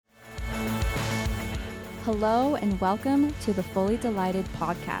Hello and welcome to the Fully Delighted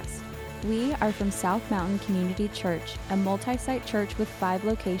podcast. We are from South Mountain Community Church, a multi-site church with 5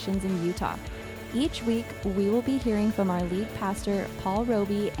 locations in Utah. Each week, we will be hearing from our lead pastor, Paul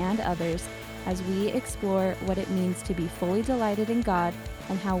Roby, and others as we explore what it means to be fully delighted in God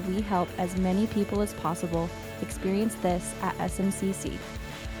and how we help as many people as possible experience this at SMCC.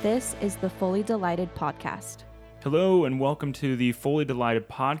 This is the Fully Delighted podcast. Hello and welcome to the Fully Delighted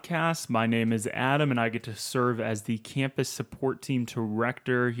podcast. My name is Adam and I get to serve as the campus support team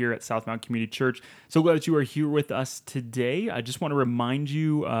director here at South Mountain Community Church. So glad that you are here with us today. I just want to remind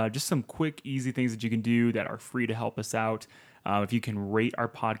you just some quick, easy things that you can do that are free to help us out. If you can rate our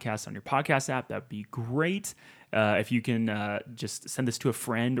podcast on your podcast app, that'd be great. If you can just send this to a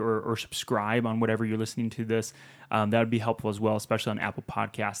friend or subscribe on whatever you're listening to this, that would be helpful as well, especially on Apple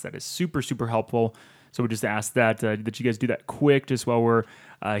Podcasts. That is super, super helpful. So we just ask that you guys do that quick just while we're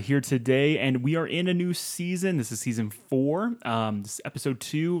here today. And we are in a new season. This is season 4. This is episode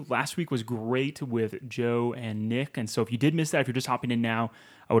 2. Last week was great with Joe and Nick. And so if you did miss that, if you're just hopping in now,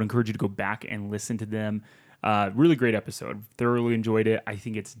 I would encourage you to go back and listen to them. Really great episode. Thoroughly enjoyed it. I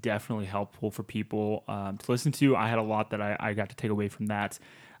think it's definitely helpful for people to listen to. I had a lot that I got to take away from that.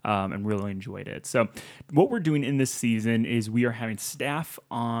 And really enjoyed it. So what we're doing in this season is we are having staff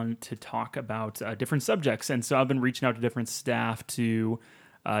on to talk about different subjects. And so I've been reaching out to different staff to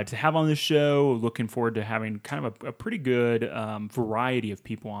have on the show. Looking forward to having kind of a pretty good variety of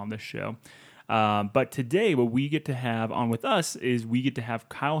people on this show. But today, what we get to have on with us is we get to have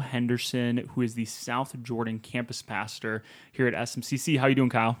Kyle Henderson, who is the South Jordan campus pastor here at SMCC. How you doing,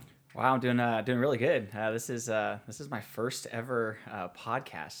 Kyle? Wow, I'm doing really good. This is my first ever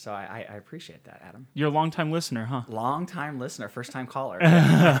podcast, so I appreciate that, Adam. You're a long-time listener, huh? Long-time listener, first-time caller.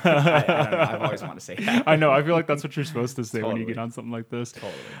 I don't know. I've always wanted to say that. I know. I feel like that's what you're supposed to say Totally. when you get on something like this.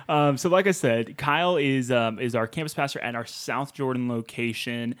 Totally. So like I said, Kyle is our campus pastor at our South Jordan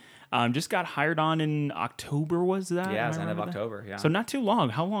location. Just got hired on in October, was that? Yeah, it's end of October, yeah. So not too long.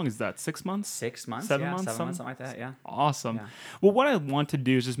 How long is that? 6 months? 6 months? 7 yeah, months? 7 months, something like that, yeah. Awesome. Yeah. Well, what I want to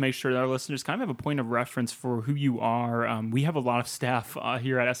do is just make sure that our listeners kind of have a point of reference for who you are. We have a lot of staff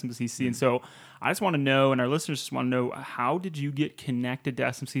here at SMCC, and so I just want to know, and our listeners just want to know, how did you get connected to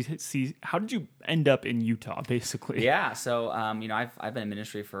SMCC? How did you end up in Utah, basically? Yeah, so I've been in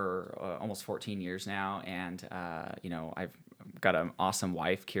ministry for almost 14 years now, and I've got an awesome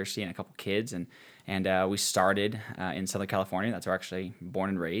wife, Kirsty, and a couple kids, and we started in Southern California. That's where I'm actually born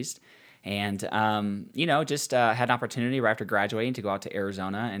and raised. And, just had an opportunity right after graduating to go out to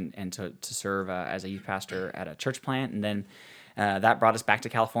Arizona and to serve as a youth pastor at a church plant. And then that brought us back to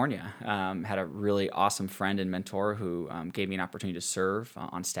California. Had a really awesome friend and mentor who gave me an opportunity to serve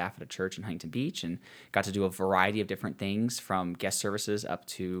on staff at a church in Huntington Beach, and got to do a variety of different things from guest services up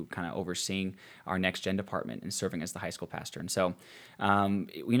to kind of overseeing our next gen department and serving as the high school pastor. And so,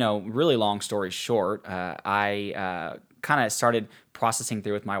 really long story short, I kind of started processing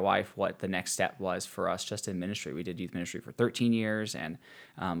through with my wife what the next step was for us just in ministry. We did youth ministry for 13 years and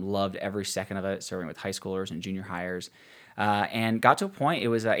loved every second of it, serving with high schoolers and junior hires. And got to a point, it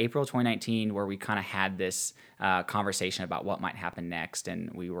was April 2019, where we kind of had this conversation about what might happen next.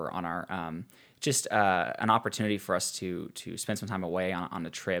 And we were on our an opportunity for us to spend some time away on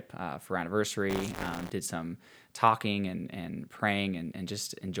a trip for our anniversary. Did some talking and praying and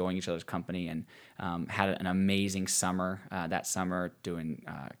just enjoying each other's company, and had an amazing summer that summer doing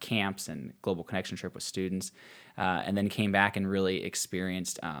camps and global connection trip with students, and then came back and really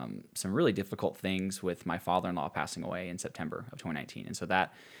experienced some really difficult things with my father-in-law passing away in September of 2019. And so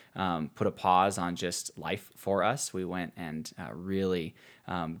that put a pause on just life for us. We went and really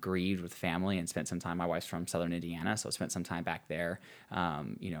grieved with family and spent some time. My wife's from Southern Indiana, so spent some time back there,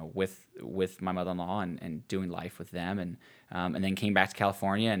 with my mother-in-law and doing life with them, and then came back to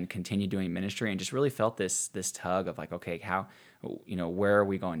California and continued doing ministry, and just really felt this tug of like, okay, how, where are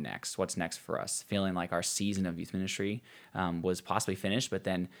we going next? What's next for us? Feeling like our season of youth ministry was possibly finished, but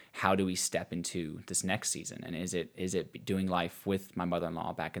then how do we step into this next season? And is it doing life with my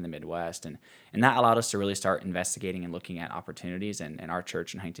mother-in-law back in the Midwest? And that allowed us to really start investigating and looking at opportunities. And our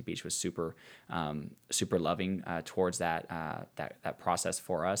church in Huntington Beach was super loving towards that process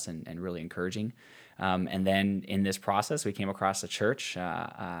for us, and really encouraging. And then in this process, we came across a church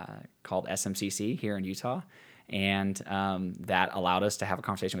called SMCC here in Utah. And that allowed us to have a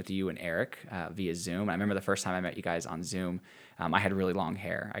conversation with you and Eric via Zoom. I remember the first time I met you guys on Zoom, I had really long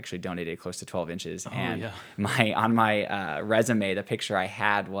hair. I actually donated close to 12 inches. On my resume, the picture I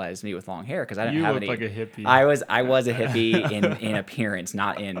had was me with long hair because I didn't have any. You looked like a hippie. I was a hippie in appearance,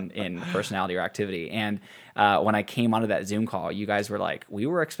 not in personality or activity. And when I came onto that Zoom call, you guys were like, we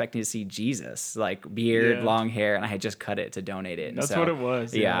were expecting to see Jesus, like beard, long hair, and I had just cut it to donate it. And That's what it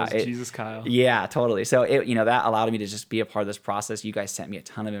was. Yeah, it was Jesus Kyle. Yeah, totally. So that allowed me to just be a part of this process. You guys sent me a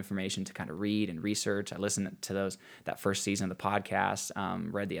ton of information to kind of read and research. I listened to that first season of the podcast,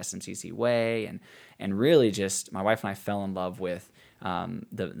 read the SMCC Way, and really just my wife and I fell in love with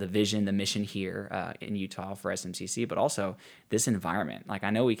the vision, the mission here in Utah for SMCC, but also this environment. Like, I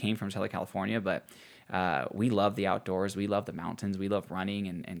know we came from Southern California, but we love the outdoors. We love the mountains. We love running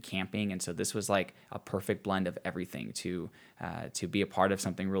and camping. And so this was like a perfect blend of everything to be a part of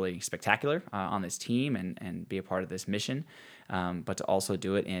something really spectacular on this team and be a part of this mission, but to also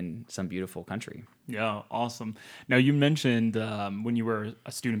do it in some beautiful country. Yeah, awesome. Now, you mentioned when you were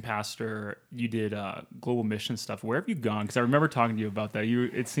a student pastor, you did global mission stuff. Where have you gone? Because I remember talking to you about that.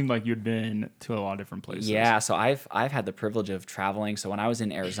 It seemed like you'd been to a lot of different places. Yeah, so I've had the privilege of traveling. So when I was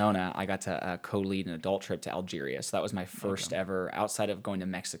in Arizona, I got to co-lead an adult trip to Algeria. So that was my first ever, outside of going to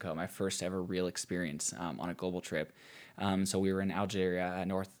Mexico, my first ever real experience on a global trip. So we were in Algeria,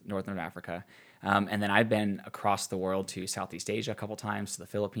 northern Africa. And then I've been across the world to Southeast Asia a couple times, to the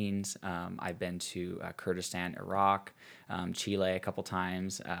Philippines. I've been to Kurdistan, Iraq, Chile a couple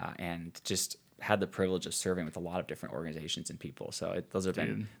times, and just had the privilege of serving with a lot of different organizations and people. So those have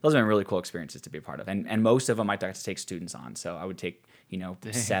been really cool experiences to be a part of. And most of them I got to take students on. So I would take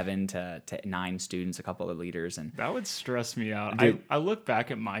 7 to 9 students, a couple of leaders, and that would stress me out. I look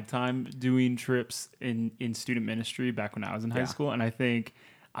back at my time doing trips in student ministry back when I was in high school, and I think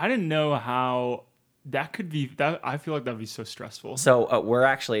I didn't know how that could be. That I feel like that would be so stressful. So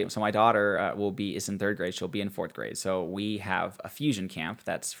so my daughter is in 3rd grade. She'll be in 4th grade. So we have a fusion camp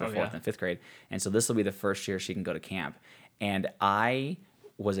that's for 4th and 5th grade, and so this will be the first year she can go to camp. And I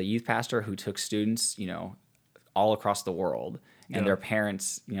was a youth pastor who took students, all across the world. And their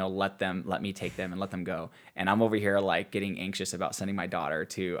parents, let me take them and let them go. And I'm over here like getting anxious about sending my daughter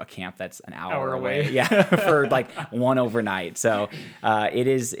to a camp that's an hour away. Yeah, for like one overnight. So it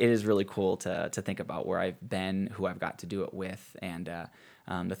is really cool to think about where I've been, who I've got to do it with, and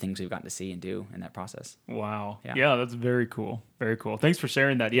the things we've gotten to see and do in that process. Wow. Yeah, that's very cool. Very cool. Thanks for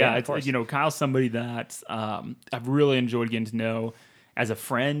sharing that. Yeah, Kyle's somebody that I've really enjoyed getting to know as a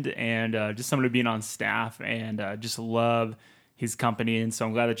friend, and just somebody being on staff, and just love his company. And so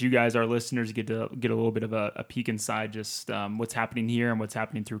I'm glad that you guys, our listeners, get a little bit of a peek inside just what's happening here and what's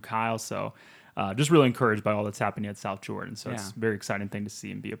happening through Kyle. So just really encouraged by all that's happening at South Jordan. So it's a very exciting thing to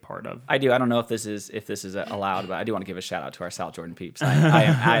see and be a part of. I do. I don't know if this is allowed, but I do want to give a shout out to our South Jordan peeps. I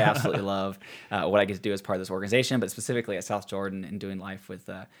absolutely love what I get to do as part of this organization, but specifically at South Jordan and doing life with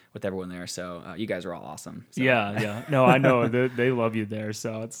everyone there. So you guys are all awesome. So. Yeah. No, I know they love you there.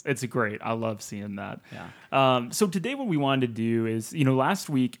 So it's great. I love seeing that. Yeah. So today what we wanted to do is, last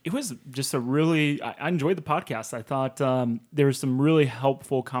week it was just I enjoyed the podcast. I thought there was some really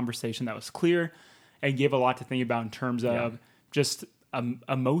helpful conversation that was clear and gave a lot to think about in terms of just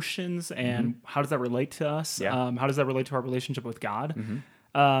emotions and how does that relate to us? Yeah. How does that relate to our relationship with God?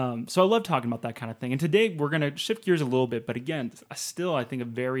 Mm-hmm. So I love talking about that kind of thing. And today we're going to shift gears a little bit, but again, still I think a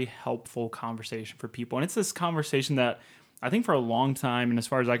very helpful conversation for people. And it's this conversation that I think for a long time, and as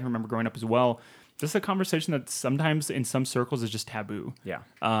far as I can remember growing up as well, this is a conversation that sometimes in some circles is just taboo. Yeah.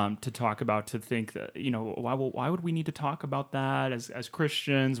 To talk about, to think that, why would we need to talk about that as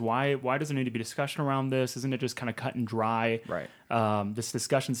Christians? Why does there need to be discussion around this? Isn't it just kind of cut and dry? Right. This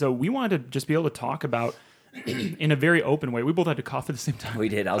discussion. So we wanted to just be able to talk about in a very open way. We both had to cough at the same time. We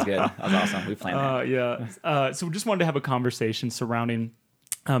did. That was good. That was awesome. We planned that. So we just wanted to have a conversation surrounding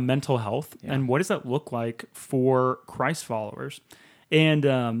mental health and what does that look like for Christ followers.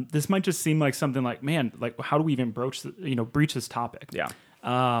 And this might just seem like something like, man, like how do we even breach this topic? Yeah.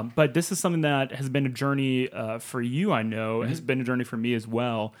 But this is something that has been a journey for you, I know, has been a journey for me as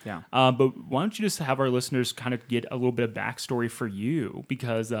well. Yeah. But why don't you just have our listeners kind of get a little bit of backstory for you?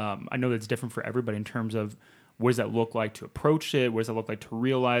 Because I know that's different for everybody in terms of what does that look like to approach it? What does it look like to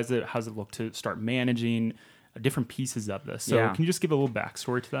realize it? How does it look to start managing different pieces of this? So can you just give a little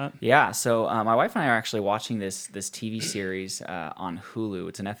backstory to that? Yeah. So my wife and I are actually watching this TV series on Hulu.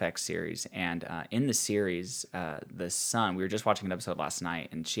 It's an FX series. And in the series, the son, we were just watching an episode last night,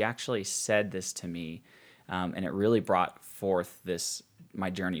 and she actually said this to me, and it really brought forth my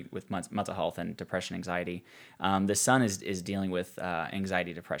journey with mental health and depression, anxiety. The son is dealing with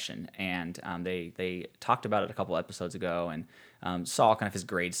anxiety, depression, and they talked about it a couple episodes ago, and saw kind of his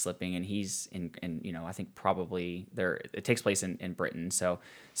grades slipping, and he's in I think probably it takes place in Britain, so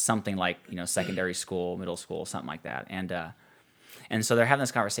something like secondary school, middle school, something like that, And so they're having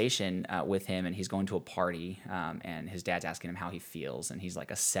this conversation with him, and he's going to a party, and his dad's asking him how he feels, and he's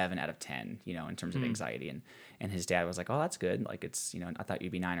like a 7 out of 10, in terms of anxiety. And his dad was like, "Oh, that's good. Like it's, I thought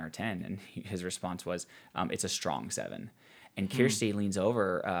you'd be 9 or a 10." And his response was, "It's a strong 7." And Kirsty leans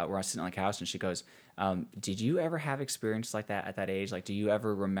over, where I was sitting on the couch, and she goes, "Did you ever have experience like that at that age? Like, do you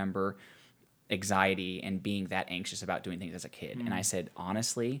ever remember anxiety and being that anxious about doing things as a kid?" And I said,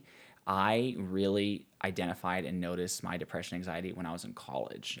 honestly, I really identified and noticed my depression, anxiety when I was in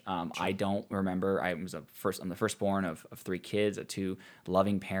college. I don't remember. I'm the firstborn of 3 kids, 2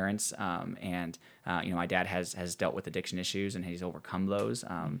 loving parents, and my dad has dealt with addiction issues and he's overcome those.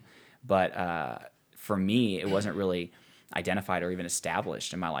 But for me, it wasn't really identified or even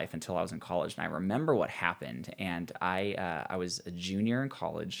established in my life until I was in college. And I remember what happened. And I was a junior in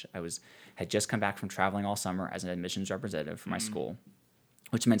college. Had just come back from traveling all summer as an admissions representative for my school,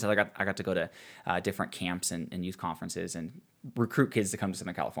 which meant that I got to go to different camps and youth conferences and recruit kids to come to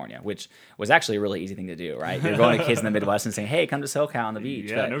Southern California, which was actually a really easy thing to do, right? You're going to kids in the Midwest and saying, "Hey, come to SoCal on the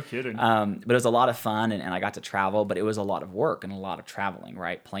beach." Yeah, no kidding. But it was a lot of fun, and I got to travel, but it was a lot of work and a lot of traveling,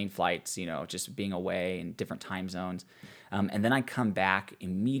 right? Plane flights, just being away in different time zones. And then I come back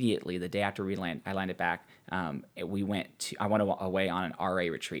immediately the day after I landed back. I went away on an RA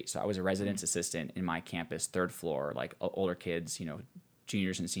retreat. So I was a residence assistant in my campus, 3rd floor, like older kids,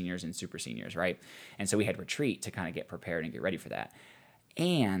 juniors and seniors and super seniors, right? And so we had retreat to kind of get prepared and get ready for that.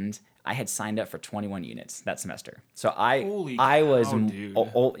 And I had signed up for 21 units that semester. So I was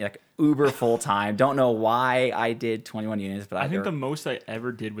like uber full time. Don't know why I did 21 units, but I think the most I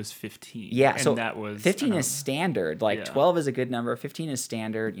ever did was 15. Yeah, and so that was 15 is standard. Like 12 is a good number. 15 is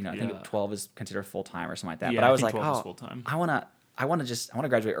standard. I think Yeah. 12 is considered full time or something like that. Yeah, But I I was think like, 12 is full-time. I want to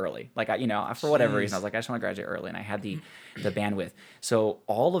graduate early. Like for whatever reason, I was like, I just want to graduate early, and I had the bandwidth. So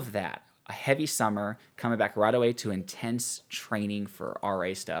all of that, a heavy summer, coming back right away to intense training for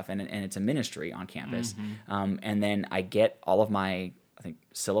RA stuff, and it's a ministry on campus. And then I get all of my, I think,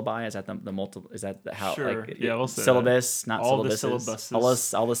 syllabi. Is that the multiple? Is that how? Sure. Like, Yeah, we'll say syllabus, not all syllabuses. the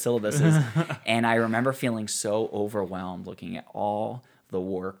syllabuses. All the syllabuses. And I remember feeling so overwhelmed looking at all the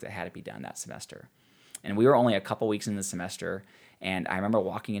work that had to be done that semester. And we were only a couple weeks in the semester, and I remember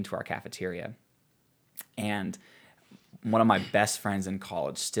walking into our cafeteria, and one of my best friends in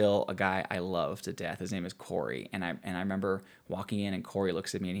college, still a guy I love to death, his name is Corey, and I remember walking in, and Corey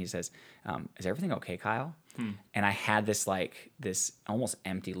looks at me and he says, "Is everything okay, Kyle?" And I had this almost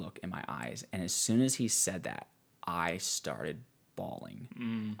empty look in my eyes, and as soon as he said that, I started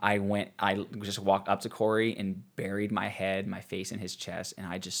bawling. I just walked up to Corey and buried my head, my face in his chest, and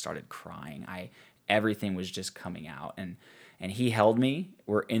I just started crying. Everything was just coming out, and he held me.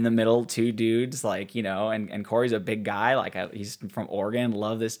 We're in the middle, 2 dudes, and Corey's a big guy. He's from Oregon.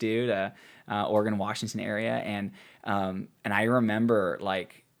 Love this dude, Oregon, Washington area. And I remember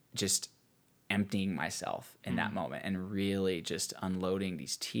just emptying myself in that moment and really just unloading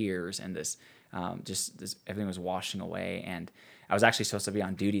these tears and this everything was washing away. And I was actually supposed to be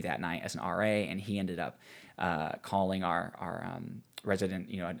on duty that night as an RA, and he ended up calling our resident,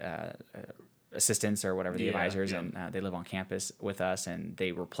 assistants or whatever, the advisors, and they live on campus with us, and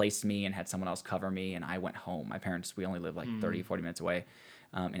they replaced me and had someone else cover me, and I went home. My parents, we only live 30, 40 minutes away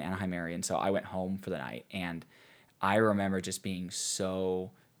in Anaheim area, and so I went home for the night, and I remember just being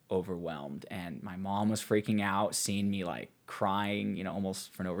so overwhelmed, and my mom was freaking out, seeing me crying,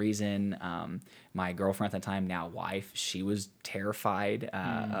 almost for no reason. My girlfriend at the time, now wife, she was terrified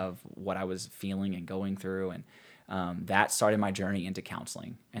of what I was feeling and going through, and that started my journey into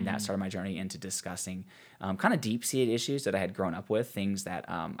counseling, and that started my journey into discussing kind of deep-seated issues that I had grown up with, things that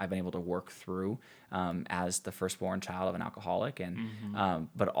I've been able to work through as the firstborn child of an alcoholic, and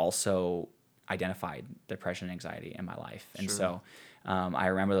but also identified depression and anxiety in my life. And so I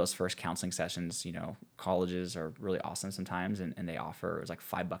remember those first counseling sessions. Colleges are really awesome sometimes, and they offer, it was like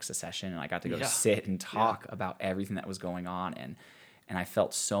 $5 a session, and I got to go sit and talk about everything that was going on, and I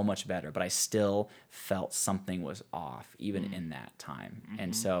felt so much better, but I still felt something was off even in that time.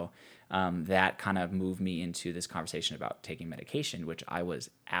 And so that kind of moved me into this conversation about taking medication, which I was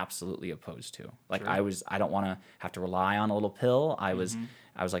absolutely opposed to. I don't want to have to rely on a little pill. I was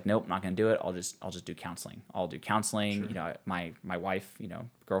like, nope, I'm not going to do it. I'll just do counseling. I'll do counseling. My wife,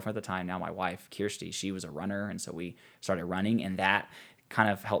 girlfriend at the time, now my wife, Kirsty, she was a runner. And so we started running, and that kind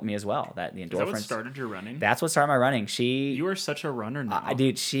of helped me as well. That the endorphins. Is that what started your running? That's what started my running. You are such a runner now.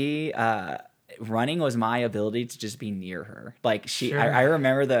 Dude, running was my ability to just be near her. I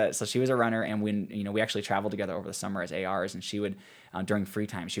remember so she was a runner, and when, we actually traveled together over the summer as ARs, and she would, during free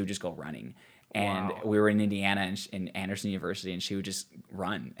time, she would just go running. And Wow. we were in Indiana in Anderson University, and she would just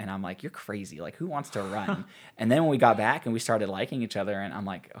run. And I'm like, you're crazy. Like, who wants to run? And then when we got back and we started liking each other, and I'm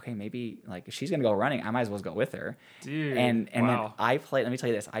like, okay, maybe like if she's going to go running, I might as well go with her. Dude, And then wow. let me tell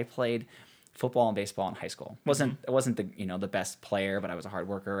you this, I played football and baseball in high school. I wasn't the, the best player, but I was a hard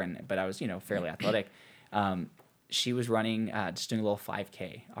worker, but I was, fairly athletic. She was running, just doing a little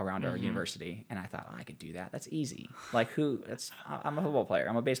 5K around our university, and I thought, I could do that. That's easy. Like I'm a football player.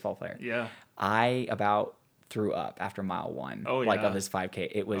 I'm a baseball player. Yeah. I about threw up after mile 1, of this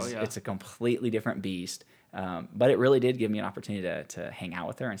 5K. It's a completely different beast. But it really did give me an opportunity to hang out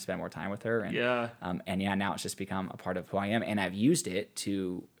with her and spend more time with her. And now it's just become a part of who I am. And I've used it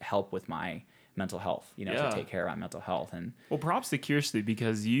to help with my mental health, to take care of my mental health. And well, props to Kirsty,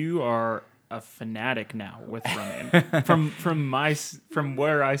 because you are a fanatic now with running. from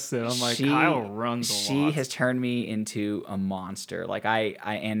where I sit, I'm like, Kyle runs a lot. She has turned me into a monster. Like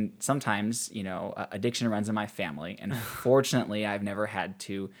and sometimes, addiction runs in my family. And fortunately, I've never had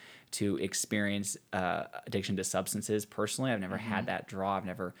to experience addiction to substances personally. I've never had that draw. I've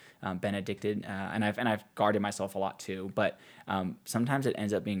never been addicted, and I've guarded myself a lot too. But sometimes it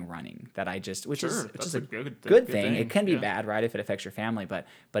ends up being running that I just, which is a good thing. It can be bad, right, if it affects your family, but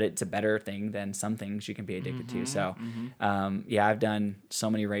it's a better thing than some things you can be addicted to. So I've done so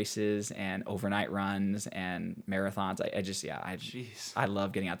many races and overnight runs and marathons. I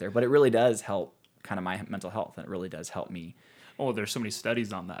love getting out there, but it really does help kind of my mental health, and it really does help me. Oh, there's so many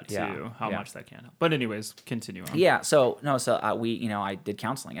studies on that too. How much that can help. But anyways, continue on. Yeah. I did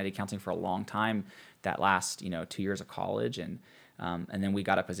counseling. I did counseling for a long time. That last 2 years of college, and then we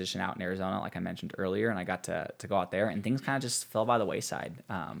got a position out in Arizona, like I mentioned earlier, and I got to go out there, and things kind of just fell by the wayside.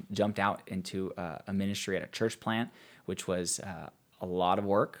 Jumped out into a ministry at a church plant, which was a lot of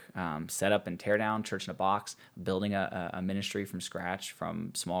work. Set up and tear down, church in a box, building a ministry from scratch,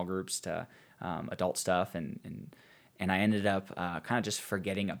 from small groups to adult stuff, and I ended up kind of just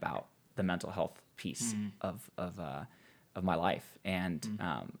forgetting about the mental health piece of my life, and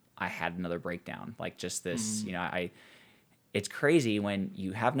I had another breakdown. Like just this, it's crazy when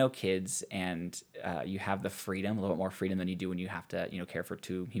you have no kids and you have the freedom, a little bit more freedom than you do when you have to, care for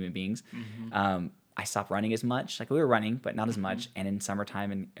 2 human beings. I stopped running as much. Like we were running, but not as much. And in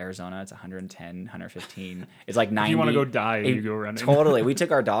summertime in Arizona, it's 110, 115. It's like 90. If you want to go die, you go running. Totally. We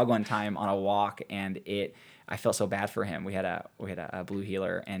took our dog one time on a walk, and I felt so bad for him. We had a blue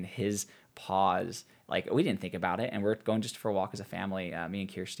heeler, and his paws, like we didn't think about it, and we're going just for a walk as a family, me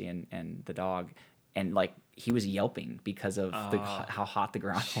and Kirsty and the dog, and like he was yelping because of how hot the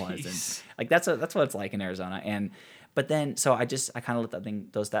ground was, and like that's what it's like in Arizona. But then so I kind of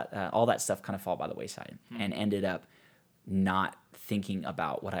let all that stuff kind of fall by the wayside, and ended up not thinking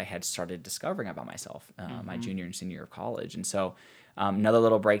about what I had started discovering about myself my junior and senior year of college. And so another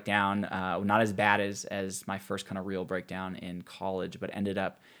little breakdown, not as bad as my first kind of real breakdown in college, but ended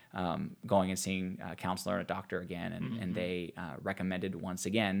up going and seeing a counselor and a doctor again, and they recommended once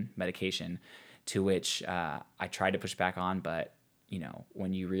again medication, to which I tried to push back on, but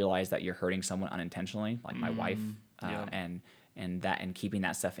when you realize that you're hurting someone unintentionally, like my wife, and keeping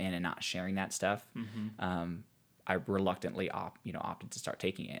that stuff in and not sharing that stuff, I reluctantly opted to start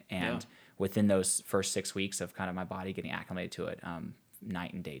taking it. And within those first 6 weeks of kind of my body getting acclimated to it,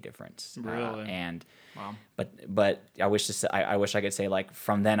 night and day difference. Really? Wow. But I wish I could say like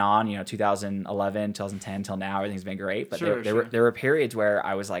from then on, 2011, 2010 till now, everything's been great. But there were periods where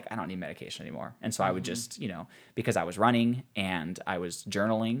I was like, I don't need medication anymore. And so I would just, because I was running and I was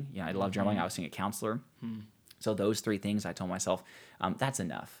journaling, I love journaling. I was seeing a counselor. So those 3 things I told myself, that's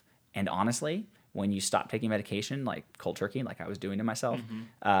enough. And honestly, when you stop taking medication, like cold turkey, like I was doing to myself,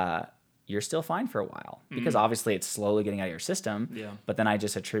 you're still fine for a while, because obviously it's slowly getting out of your system. Yeah. But then I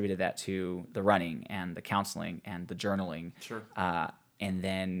just attributed that to the running and the counseling and the journaling. Sure. And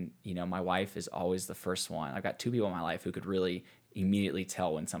then, my wife is always the first one. I've got 2 people in my life who could really immediately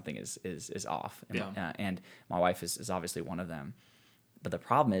tell when something is off. And my wife is obviously one of them. But the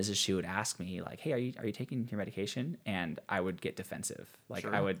problem is she would ask me like, hey, are you taking your medication? And I would get defensive. Like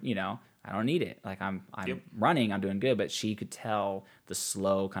I would, I don't need it. Like I'm running, I'm doing good. But she could tell the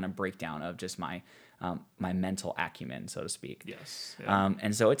slow kind of breakdown of just my mental acumen, so to speak. Yes. Yeah.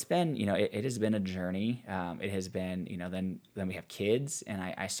 And so it's been, it has been a journey. It has been, then we have kids, and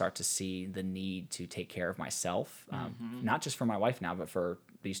I start to see the need to take care of myself, not just for my wife now, but for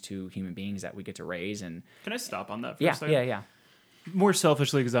these 2 human beings that we get to raise. And can I stop on that for a second? Yeah. More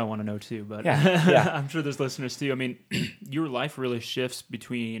selfishly, because I want to know too, but I'm sure there's listeners too. I mean, your life really shifts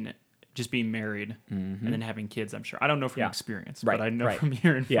between just being married and then having kids, I'm sure. I don't know from experience, but I know from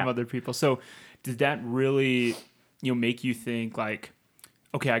hearing from other people. So did that really, make you think like,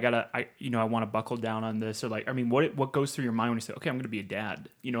 okay, I want to buckle down on this, or like, I mean, what goes through your mind when you say, okay, I'm going to be a dad?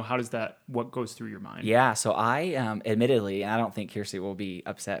 What goes through your mind? Yeah, so I admittedly, and I don't think Kirsty will be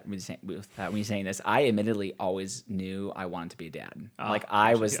upset with me saying this. I admittedly always knew I wanted to be a dad. Like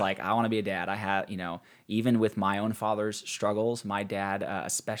I was like, I want to be a dad. I had, even with my own father's struggles, my dad,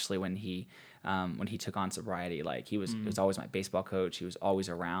 especially when he took on sobriety, like he was always my baseball coach. He was always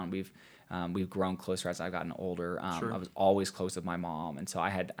around. We've grown closer as I've gotten older. Sure. I was always close with my mom, and so I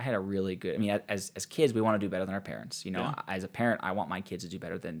had a really good. I mean, as kids, we want to do better than our parents. As a parent, I want my kids to do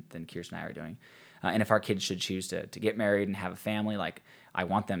better than Kirsten and I are doing. And if our kids should choose to get married and have a family, like I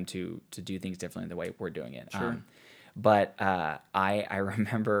want them to do things differently the way we're doing it. Sure. But I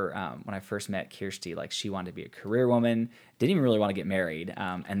remember when I first met Kirsty, like she wanted to be a career woman, didn't even really want to get married,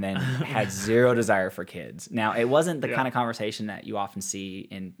 and then had zero desire for kids. Now, it wasn't the kind of conversation that you often see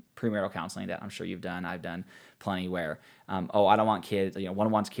in premarital counseling that I'm sure you've done. I've done plenty where, I don't want kids.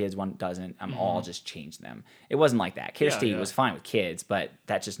 One wants kids, one doesn't. I'll just change them. It wasn't like that. Kirsty was fine with kids, but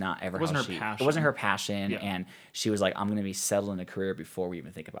that's just not ever. It wasn't her passion. It wasn't her passion, and she was like, I'm going to be settled in a career before we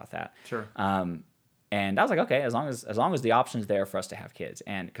even think about that. Sure. And I was like, okay, as long as the option's there for us to have kids,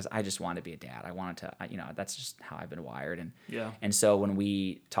 and because I just wanted to be a dad, I wanted to, that's just how I've been wired, and so when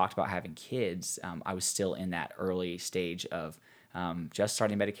we talked about having kids, I was still in that early stage of just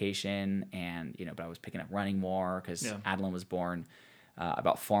starting medication, and but I was picking up running more because Adeline was born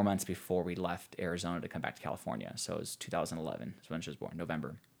about 4 months before we left Arizona to come back to California, so it was 2011 is when she was born,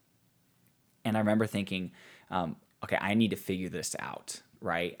 November, and I remember thinking, okay, I need to figure this out.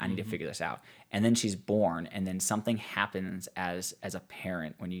 Right? I need to figure this out. And then she's born, and then something happens as a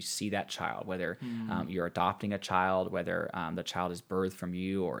parent when you see that child, whether you're adopting a child, whether the child is birthed from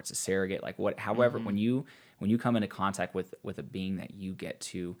you or it's a surrogate, like however, when you come into contact with a being that you get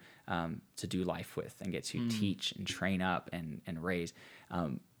to do life with and get to teach and train up and raise,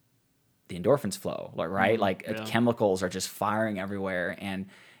 the endorphins flow, right? Chemicals are just firing everywhere, and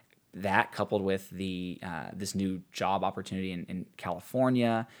that coupled with the this new job opportunity in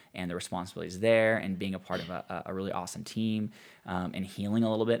California and the responsibilities there, and being a part of a really awesome team, and healing a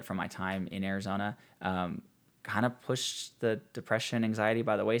little bit from my time in Arizona, kind of pushed the depression, anxiety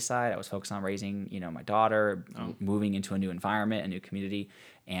by the wayside. I was focused on raising, my daughter, moving into a new environment, a new community,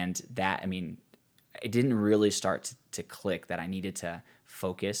 and that, it didn't really start to click that I needed to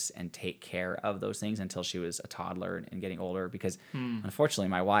focus and take care of those things until she was a toddler and getting older, because unfortunately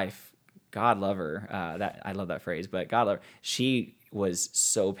my wife, God love her, that I love that phrase, but God love her, she was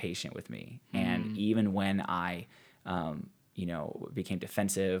so patient with me. And even when I became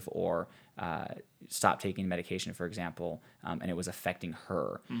defensive or stopped taking medication, for example, and it was affecting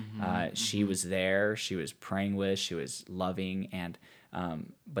her, she was there, she was praying with, she was loving, and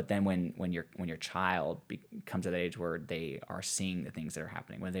but then when your child comes to the age where they are seeing the things that are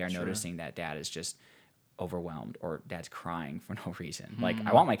happening, when they are noticing that dad is just overwhelmed or dad's crying for no reason, like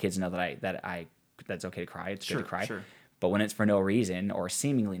I want my kids to know that's okay to cry, it's good to cry. But when it's for no reason or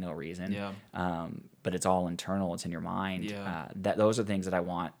seemingly no reason, but it's all internal, it's in your mind, that those are things that I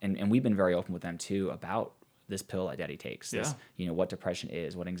want. And we've been very open with them too about this pill that daddy takes, this, what depression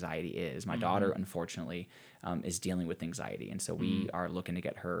is, what anxiety is. My daughter, unfortunately, is dealing with anxiety. And so we are looking to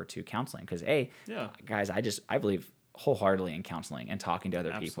get her to counseling because, guys, I believe wholeheartedly in counseling and talking to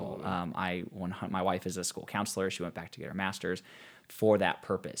other people. My wife is a school counselor. She went back to get her master's for that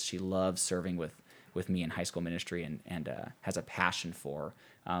purpose. She loves serving with me in high school ministry and has a passion for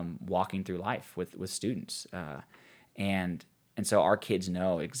walking through life with students. And so our kids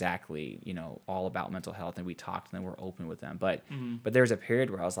know exactly, all about mental health, and we talked and then we're open with them. But there's a period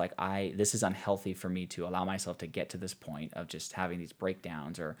where I was like, this is unhealthy for me to allow myself to get to this point of just having these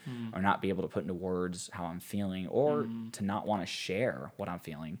breakdowns or not be able to put into words how I'm feeling, or to not want to share what I'm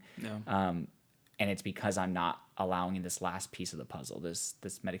feeling. And it's because I'm not allowing this last piece of the puzzle, this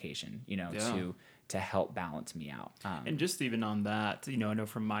medication, to help balance me out. And just even on that, I know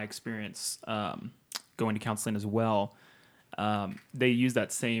from my experience going to counseling as well, they use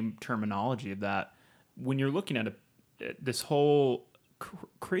that same terminology of that when you're looking at this whole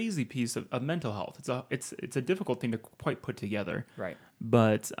crazy piece of mental health. It's a difficult thing to quite put together, right?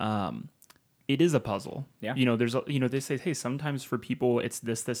 But it is a puzzle. Yeah. There's they say, hey, sometimes for people it's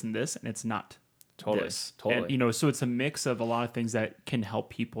this, and this, and it's not this. Totally. And, so it's a mix of a lot of things that can help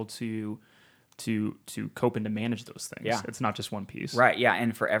people to cope and to manage those things. Yeah. It's not just one piece. Right. Yeah.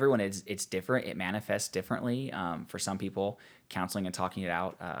 And for everyone, it's different. It manifests differently. For some people, counseling and talking it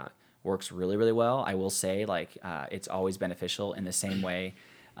out works really, really well. I will say, it's always beneficial in the same way.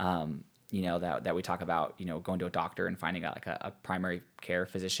 that we talk about, going to a doctor and finding out like a primary care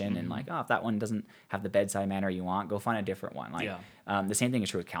physician and like, if that one doesn't have the bedside manner you want, go find a different one. Like, the same thing is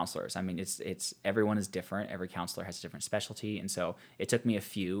true with counselors. I mean, it's everyone is different. Every counselor has a different specialty. And so it took me a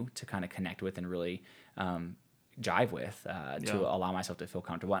few to kind of connect with and really, jive with, to allow myself to feel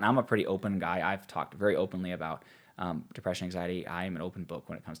comfortable. And I'm a pretty open guy. I've talked very openly about, depression, anxiety. I am an open book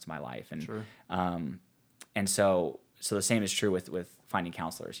when it comes to my life. And, Sure. And so the same is true with finding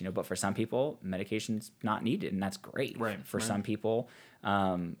counselors, but for some people, medication's not needed, and that's great. Right. For some people,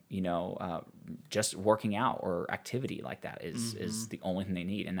 just working out or activity like that is the only thing they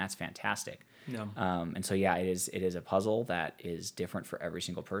need, and that's fantastic. Yeah. And so, it is a puzzle that is different for every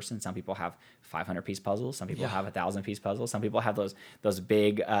single person. Some people have 500-piece puzzles. Some people have 1,000-piece puzzles. Some people have those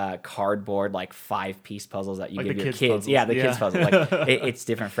big cardboard, like 5-piece puzzles that you like give your kids. Puzzles. Yeah, the kids puzzle. Like it's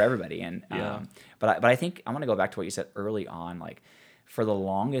different for everybody. And but I think I'm going to go back to what you said early on. Like, for the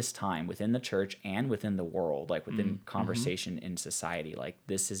longest time within the church and within the world, like within conversation in society, like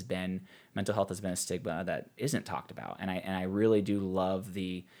mental health has been a stigma that isn't talked about. And I really do love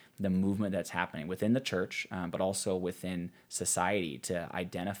the movement that's happening within the church, but also within society to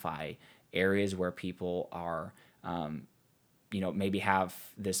identify areas where people are, maybe have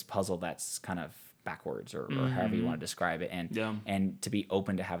this puzzle that's kind of backwards or however you want to describe it, and to be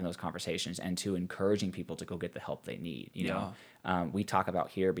open to having those conversations and to encouraging people to go get the help they need. We talk about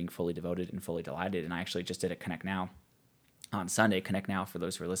here being fully devoted and fully delighted, and I actually just did a Connect Now on Sunday. Connect Now, for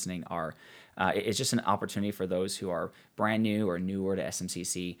those who are listening, it's just an opportunity for those who are brand new or newer to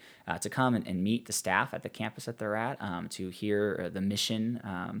SMCC to come and meet the staff at the campus that they're at, to hear the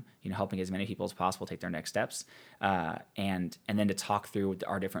mission, helping as many people as possible take their next steps, and then to talk through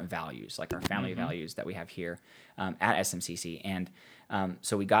our different values, like our family values that we have here at SMCC. And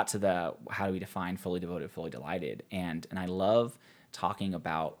so we got to how do we define fully devoted, fully delighted, and I love talking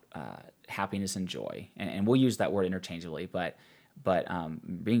about happiness and joy, and we'll use that word interchangeably, but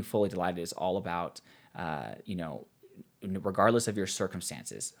being fully delighted is all about, regardless of your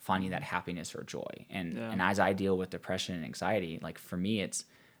circumstances, finding that happiness or joy. And as I deal with depression and anxiety, like for me, it's,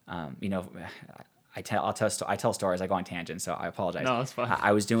 I tell stories. I go on tangents, so I apologize. No, that's fine.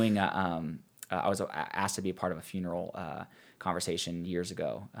 I was doing, I was asked to be a part of a funeral conversation years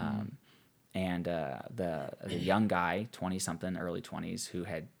ago. And the young guy, 20-something, early 20s, who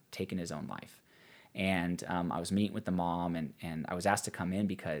had taken his own life. And I was meeting with the mom, and I was asked to come in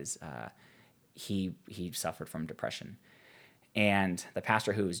because he suffered from depression. And the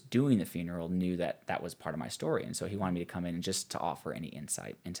pastor who was doing the funeral knew that was part of my story. And so he wanted me to come in and just to offer any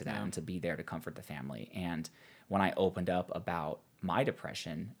insight into that and to be there to comfort the family. And when I opened up about my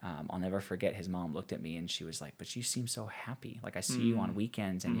depression, I'll never forget, his mom looked at me and she was like, "But you seem so happy. Like, I see you on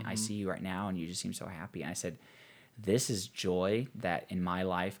weekends and I see you right now and you just seem so happy." And I said, "This is joy that in my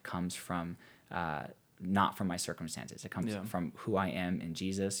life comes from, not from my circumstances. It comes from who I am in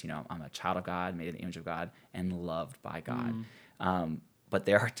Jesus. I'm a child of God, made in the image of God, and loved by God." But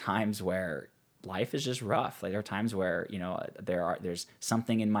there are times where life is just rough. Like, there are times where, there's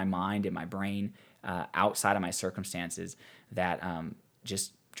something in my mind, in my brain, outside of my circumstances that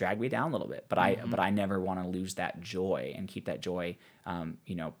just drag me down a little bit. But I never want to lose that joy and keep that joy,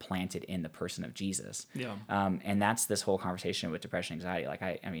 planted in the person of Jesus. Yeah. And that's this whole conversation with depression, anxiety. Like,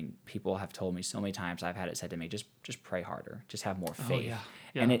 I mean, people have told me so many times, I've had it said to me, just pray harder, just have more faith. Oh,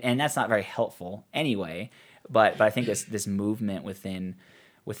 yeah. And that's not very helpful anyway. But I think this movement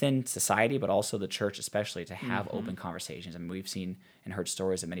within society, but also the church especially, to have open conversations. I mean, we've seen and heard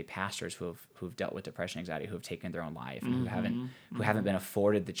stories of many pastors who've dealt with depression, anxiety, who have taken their own life, and who haven't been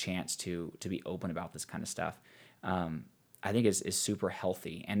afforded the chance to be open about this kind of stuff. I think is super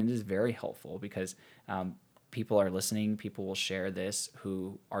healthy, and it is very helpful because people are listening. People will share this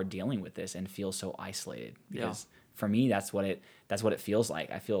who are dealing with this and feel so isolated. Because for me, that's what it feels like.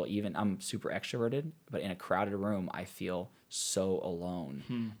 I feel, I'm super extroverted, but in a crowded room, I feel so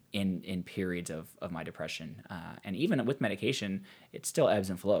alone in periods of my depression. And even with medication, it still ebbs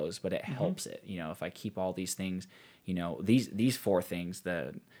and flows, but it helps it. If I keep all these things, these four things,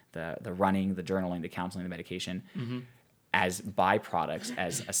 the running, the journaling, the counseling, the medication, as byproducts,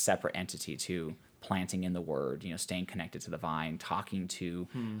 as a separate entity to planting in the Word, staying connected to the vine, talking to,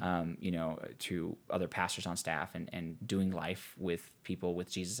 to other pastors on staff, and doing life with people with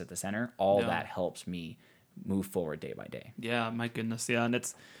Jesus at the center. All that helps me move forward day by day. Yeah, my goodness, yeah, and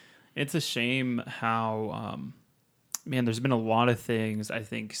it's a shame how, there's been a lot of things I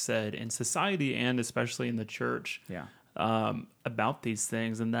think said in society and especially in the church, about these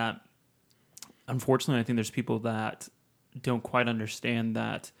things, and that unfortunately I think there's people that don't quite understand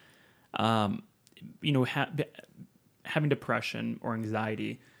that. Having depression or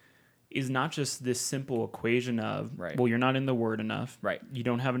anxiety is not just this simple equation of, Right. well, you're not in the Word enough. Right. You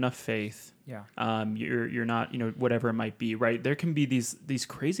don't have enough faith. Yeah. You're not, whatever it might be, right? There can be these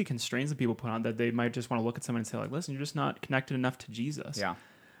crazy constraints that people put on that they might just want to look at someone and say, like, listen, you're just not connected enough to Jesus. Yeah.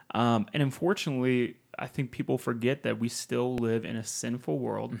 And unfortunately, I think people forget that we still live in a sinful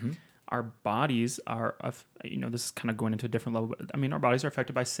world. Mm-hmm. Our bodies are, this is kind of going into a different level, but I mean, our bodies are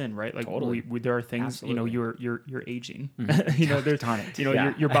affected by sin, right? Like Totally. there are things, Absolutely. You're aging, Mm-hmm. there's, Darn it.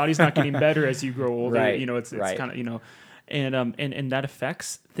 your body's not getting better as you grow older, Right. it's Right. kind of, and that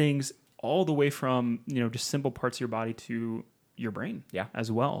affects things all the way from, just simple parts of your body to your brain Yeah.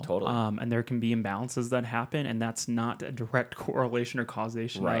 as well. Totally. And there can be imbalances that happen, and that's not a direct correlation or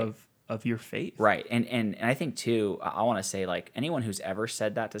causation Right. of your faith. Right. And I think too, I want to say, like, anyone who's ever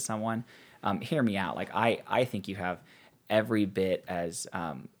said that to someone, hear me out. Like, I think you have every bit as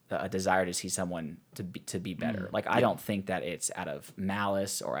a desire to see someone to be better. Like, I don't think that it's out of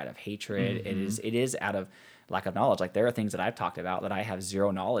malice or out of hatred. Mm-hmm. It is out of lack of knowledge. Like, there are things that I've talked about that I have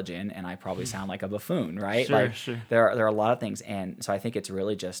zero knowledge in, and I probably sound like a buffoon, right? Sure, like, sure. there are a lot of things, and so I think it's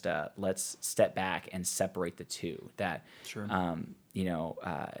really just let's step back and separate the two. That Sure.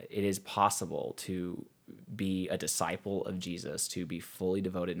 it is possible to be a disciple of Jesus, to be fully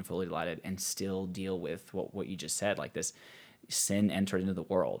devoted and fully delighted, and still deal with what you just said, like this sin entered into the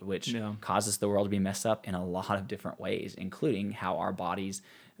world, which causes the world to be messed up in a lot of different ways, including how our bodies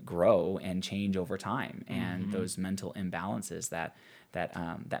grow and change over time, and those mental imbalances that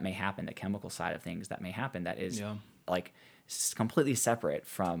may happen, the chemical side of things that may happen, that is like completely separate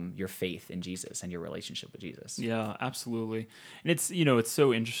from your faith in Jesus and your relationship with Jesus. Yeah, absolutely. And it's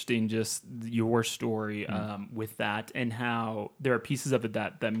so interesting, just your story with that, and how there are pieces of it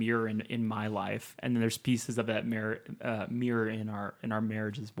that mirror in my life, and then there's pieces of that mirror in our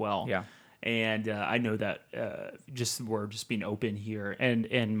marriage as well. Yeah. And I know that we're just being open here,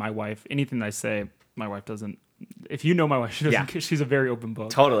 and my wife, anything that I say, my wife doesn't. If you know my wife, she doesn't. Yeah. She's a very open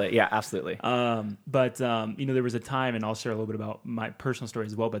book. Totally. Yeah, absolutely. But there was a time, and I'll share a little bit about my personal story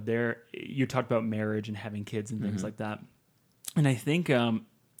as well. But you talked about marriage and having kids and things like that. And I think,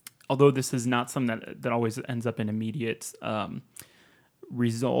 although this is not something that always ends up in immediate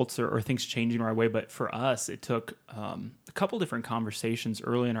results or things changing our way, but for us, it took a couple different conversations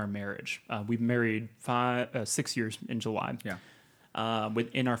early in our marriage. We've married 6 years in July. Yeah.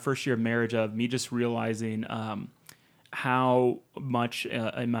 Within our first year of marriage, of me just realizing how much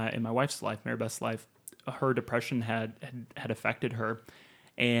in my wife's life, Mary Beth's life, her depression had affected her,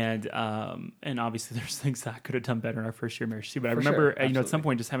 and obviously there's things that I could have done better in our first year of marriage too. But I remember, at some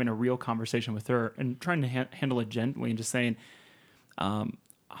point, just having a real conversation with her and trying to handle it gently, and just saying,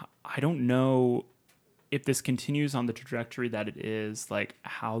 I don't know if this continues on the trajectory that it is, like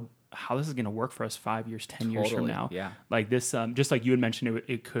how this is going to work for us 5 years, 10 years from now. Yeah. Like this, just like you had mentioned,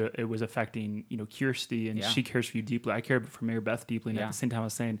 it was affecting, Kirsty, and she cares for you deeply. I care for Mary Beth deeply. And at the same time, I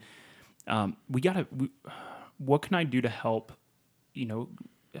was saying, what can I do to help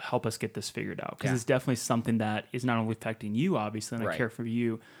us get this figured out? Because it's definitely something that is not only affecting you, obviously, and I care for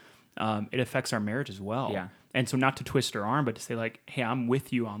you. It affects our marriage as well. Yeah. And so not to twist her arm, but to say, like, hey, I'm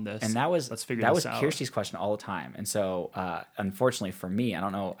with you on this. And let's figure this out. That was Kirsty's question all the time. And so, unfortunately for me, I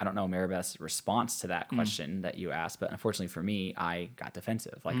don't know Mary Beth's response to that question that you asked, but unfortunately for me, I got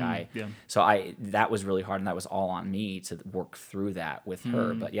defensive. Like that was really hard, and that was all on me to work through that with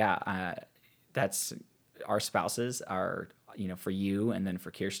her. But that's our spouses are, for you, and then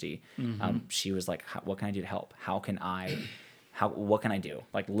for Kirsty, she was like, what can I do to help? What can I do?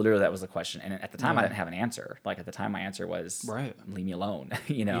 Like, literally, that was the question. And at the time, I didn't have an answer. Like, at the time, my answer was, leave me alone,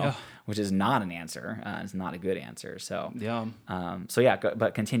 which is not an answer. It's not a good answer. So,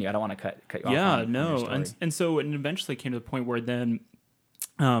 but continue. I don't want to cut you off. Yeah, on your no. story. And so it eventually came to the point where then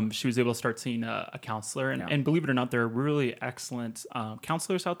she was able to start seeing a counselor. And believe it or not, there are really excellent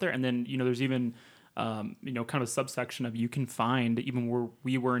counselors out there. And then, there's even kind of a subsection of, you can find, even where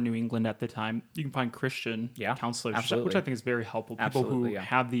we were in New England at the time, you can find Christian counselors, absolutely. which I think is very helpful. People who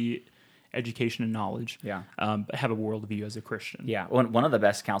have the education and knowledge, but have a worldview as a Christian. Yeah, one of the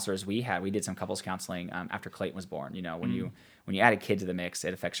best counselors we did some couples counseling after Clayton was born. When you add a kid to the mix,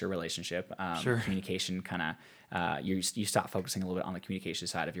 it affects your relationship. Communication kind of, you stop focusing a little bit on the communication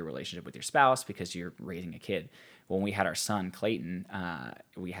side of your relationship with your spouse because you're raising a kid. When we had our son, Clayton,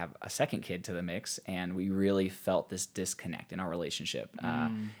 we have a second kid to the mix, and we really felt this disconnect in our relationship.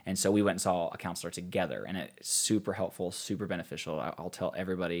 And so we went and saw a counselor together, and it's super helpful, super beneficial. I'll tell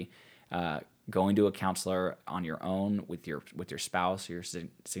everybody, going to a counselor on your own with your spouse or your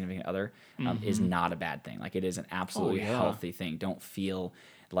significant other is not a bad thing. Like, it is an absolutely healthy thing. Don't feel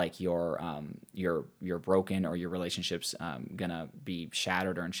like you're broken or your relationship's gonna be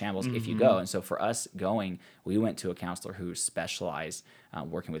shattered or in shambles if you go. And so for us going, we went to a counselor who specialized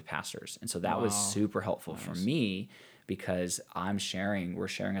working with pastors, and so that was super helpful for me, because we're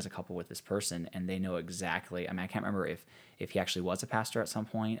sharing as a couple with this person, and they know exactly. I mean, I can't remember if he actually was a pastor at some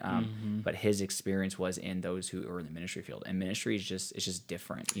point, but his experience was in those who are in the ministry field, and ministry is just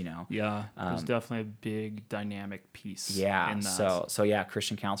different, you know. Yeah, there's definitely a big dynamic piece. Yeah, in that. so yeah,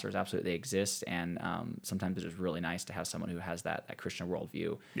 Christian counselors absolutely exist, and sometimes it is really nice to have someone who has that Christian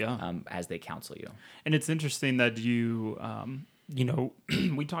worldview, as they counsel you. And it's interesting that you, you know,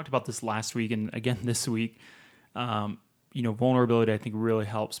 we talked about this last week and again this week. You know, vulnerability, I think, really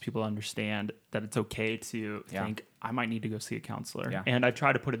helps people understand that it's okay to think, I might need to go see a counselor. Yeah. And I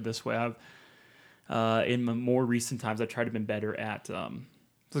try to put it this way. In my more recent times, I've tried to be better at,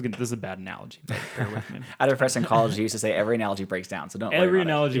 this is a bad analogy, but bear with me. I had a professor in college who used to say every analogy breaks down, so don't worry Every about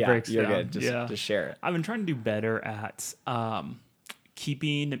analogy it. breaks you're down. good. Just share it. I've been trying to do better at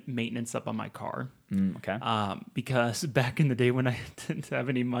keeping maintenance up on my car. Okay. Because back in the day when I didn't have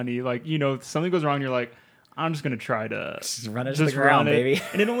any money, like, you know, if something goes wrong, you're like, I'm just going to try to just run it to the ground, baby.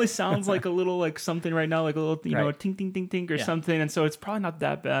 And it only sounds like a little, like something right now, like a little, you know, a tink, tink, tink, tink or something. And so it's probably not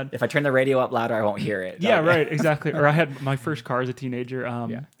that bad. If I turn the radio up louder, I won't hear it. Yeah, right. Exactly. Or I had my first car as a teenager,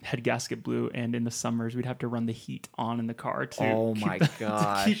 head gasket blew. And in the summers, we'd have to run the heat on in the car to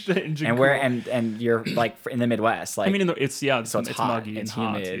gosh. keep the engine and cool. and you're like in the Midwest. Like, I mean, it's hot, muggy it's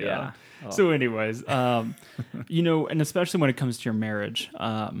and humid. hot. Yeah. Oh. So anyways, you know, and especially when it comes to your marriage,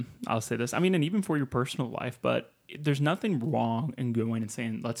 I'll say this. I mean, and even for your personal life, but there's nothing wrong in going and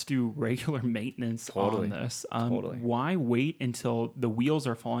saying, let's do regular maintenance on this. Why wait until the wheels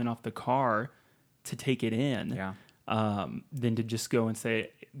are falling off the car to take it in? Than to just go and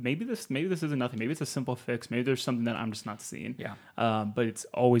say, maybe this isn't nothing. Maybe it's a simple fix. Maybe there's something that I'm just not seeing. But it's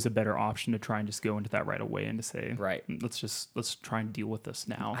always a better option to try and just go into that right away and to say, let's try and deal with this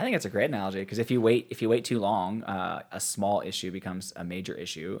now. I think it's a great analogy, because if you wait too long, a small issue becomes a major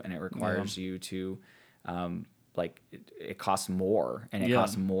issue, and it requires you to, it costs more, and it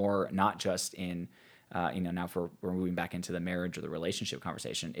costs more not just in. Now we're moving back into the marriage or the relationship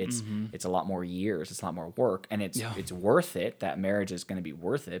conversation. It's a lot more years. It's a lot more work, and it's worth it. That marriage is going to be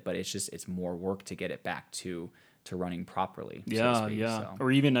worth it, but it's more work to get it back to running properly. So.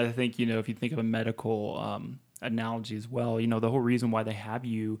 Or even, I think, you know, if you think of a medical analogy as well, you know, the whole reason why they have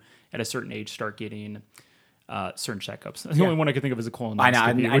you at a certain age start getting certain checkups. The only one I could think of is a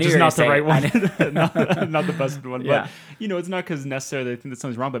colonoscopy, which is not the right one, not the best one. But you know, it's not because necessarily they think that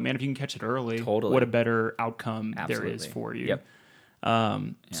something's wrong. But man, if you can catch it early, what a better outcome there is for you.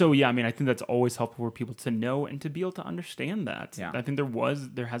 So I mean, I think that's always helpful for people to know and to be able to understand that. I think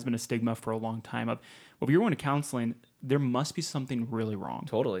there has been a stigma for a long time of, well, if you're going to counseling, there must be something really wrong.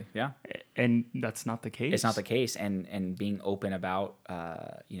 And that's not the case. It's not the case, and being open about,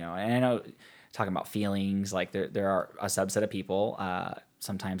 and I know, talking about feelings, like there are a subset of people,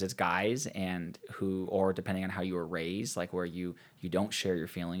 sometimes it's guys, or depending on how you were raised, like where you don't share your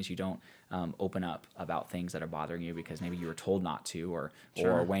feelings, you don't open up about things that are bothering you because maybe you were told not to, or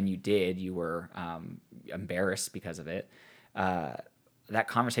when you did, you were embarrassed because of it. That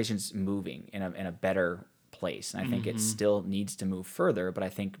conversation's moving in a better place, and I think it still needs to move further. But I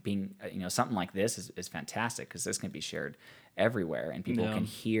think being something like this is fantastic, because this can be shared everywhere, and people can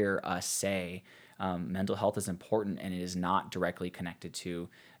hear us say mental health is important, and it is not directly connected to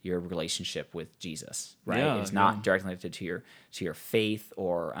your relationship with Jesus, right? It's not directly connected to your faith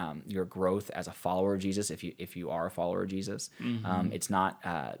or your growth as a follower of Jesus. If you are a follower of Jesus, it's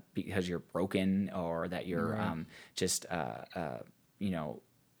not because you're broken, or that you're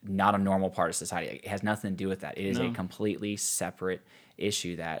not a normal part of society. It has nothing to do with that. It is a completely separate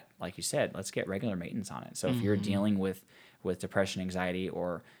issue that, like you said, let's get regular maintenance on it. So if you're dealing with depression, anxiety,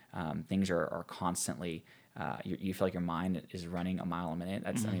 or things are constantly, you feel like your mind is running a mile a minute.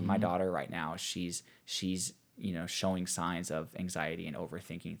 That's, I mean, my daughter right now, she's showing signs of anxiety and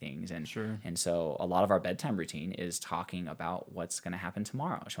overthinking things. And so a lot of our bedtime routine is talking about what's going to happen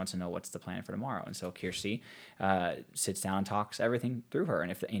tomorrow. She wants to know what's the plan for tomorrow. And so Kirsty sits down and talks everything through her.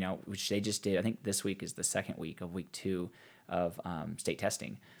 And if, which they just did, I think this week is the second week of week 2 of state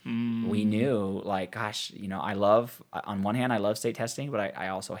testing. We knew, like, gosh, I love, on one hand, I love state testing, but I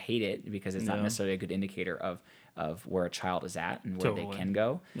also hate it because it's not necessarily a good indicator of where a child is at and where they can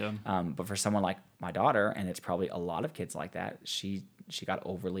go. But for someone like my daughter, and it's probably a lot of kids like that, she got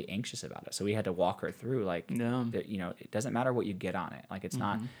overly anxious about it. So we had to walk her through, like, that, it doesn't matter what you get on it. Like, it's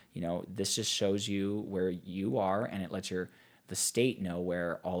not, this just shows you where you are, and it lets the state know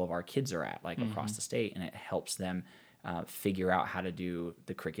where all of our kids are at, like across the state, and it helps them figure out how to do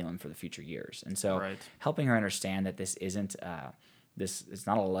the curriculum for the future years. And so Right. helping her understand that this isn't this it's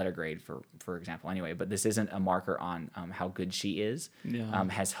not a letter grade for example anyway, but this isn't a marker on how good she is, Yeah.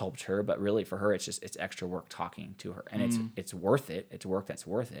 has helped her. But really for her, it's extra work talking to her, and it's worth it. It's work that's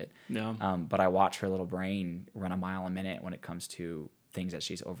worth it. Yeah. But I watch her little brain run a mile a minute when it comes to things that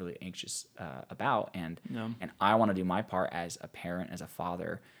she's overly anxious about, and I want to do my part as a parent, as a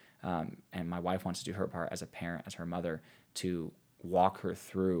father, and my wife wants to do her part as a parent, as her mother, to walk her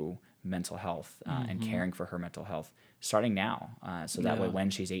through mental health and caring for her mental health starting now, so that way when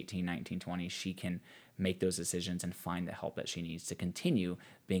she's 18, 19, 20, she can make those decisions and find the help that she needs to continue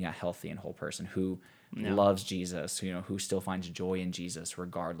being a healthy and whole person who loves Jesus, who still finds joy in Jesus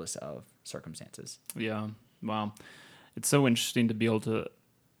regardless of circumstances. Yeah. Wow. It's so interesting to be able to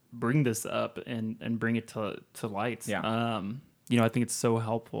bring this up and bring it to light. Yeah. I think it's so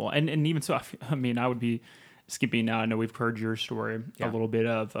helpful. And even so, I would be skipping now. I know we've heard your story a little bit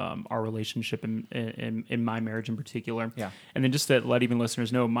of our relationship in my marriage in particular. Yeah. And then just to let even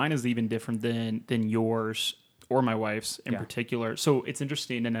listeners know, mine is even different than yours or my wife's in particular. So it's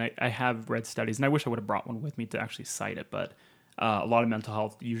interesting. And I have read studies, and I wish I would have brought one with me to actually cite it, but a lot of mental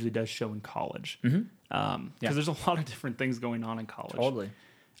health usually does show in college. Because there's a lot of different things going on in college. Totally.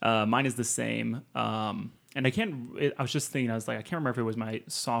 Mine is the same. And I was just thinking, I can't remember if it was my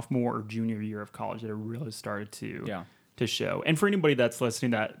sophomore or junior year of college that it really started to show. And for anybody that's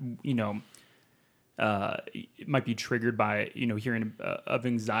listening that, it might be triggered by, hearing of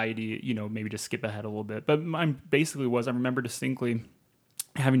anxiety, maybe just skip ahead a little bit. But mine basically was, I remember distinctly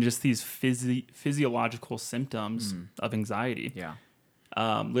having just these physiological symptoms of anxiety. Yeah.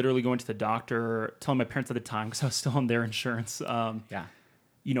 Literally going to the doctor, telling my parents at the time, because I was still on their insurance.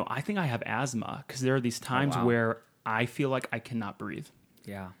 I think I have asthma, because there are these times where I feel like I cannot breathe.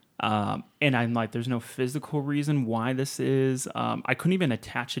 Yeah. And I'm like, there's no physical reason why this is. I couldn't even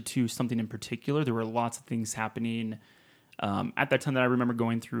attach it to something in particular. There were lots of things happening at that time that I remember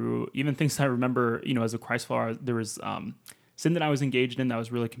going through, even things I remember, as a Christ follower, there was sin that I was engaged in that I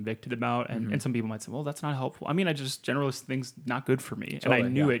was really convicted about. And some people might say, well, that's not helpful. I just generally things not good for me. Totally, and I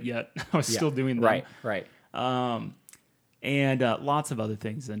knew it, yet I was still doing them. Right. And lots of other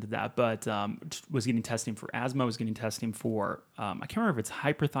things into that, but was getting testing for asthma, was getting testing for, I can't remember if it's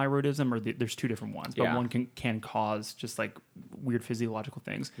hyperthyroidism or there's two different ones, but one can cause just like weird physiological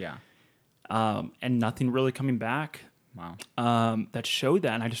things. Yeah. And nothing really coming back. Wow. That showed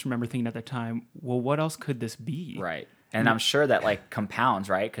that. And I just remember thinking at that time, well, what else could this be? Right. And I'm sure that compounds,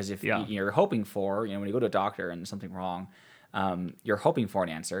 right? Because if you're hoping for, when you go to a doctor and there's something wrong, you're hoping for an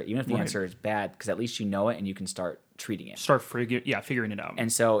answer, even if the answer is bad, because at least you know it and you can start treating it. Figuring it out.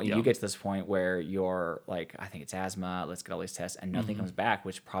 And so you get to this point where you're like, I think it's asthma, let's get all these tests, and nothing comes back,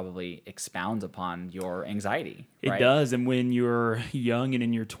 which probably expounds upon your anxiety. Right? It does. And when you're young and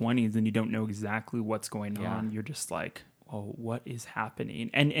in your 20s and you don't know exactly what's going on, you're just like, oh, what is happening?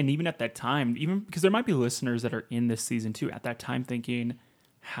 And even at that time, even because there might be listeners that are in this season too, at that time thinking,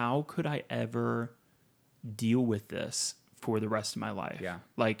 how could I ever deal with this for the rest of my life? Yeah.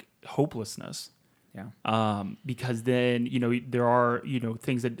 Like hopelessness. Yeah. Because then, there are,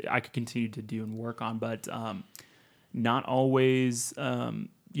 things that I could continue to do and work on, but not always,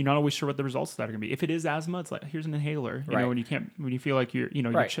 you're not always sure what the results of that are going to be. If it is asthma, it's like, here's an inhaler, when you feel like you're,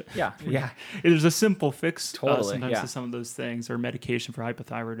 right. There's a simple fix totally. Sometimes to some of those things, or medication for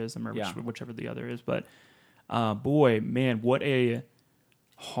hypothyroidism or whichever the other is. But boy, man, what a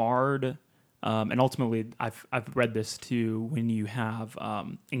hard, and ultimately I've read this too, when you have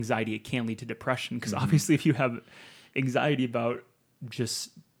anxiety, it can lead to depression. Because obviously if you have anxiety about just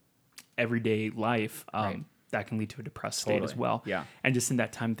everyday life, that can lead to a depressed state as well. Yeah. And just in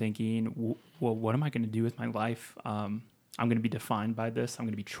that time thinking, well, what am I going to do with my life? I'm going to be defined by this. I'm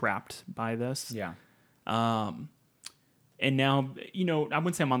going to be trapped by this. Yeah. And now, I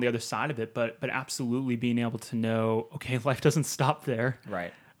wouldn't say I'm on the other side of it, but absolutely being able to know, okay, life doesn't stop there.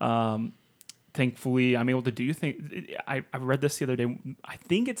 Right. Thankfully, I'm able to do things. I read this the other day. I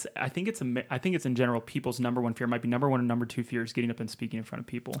think it's in general people's number one fear. It might be number one and number two fear is getting up and speaking in front of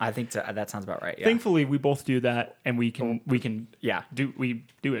people. I think that sounds about right. Yeah. Thankfully, we both do that, and we can do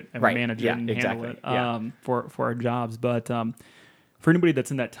it and we manage it and handle it for our jobs. But for anybody that's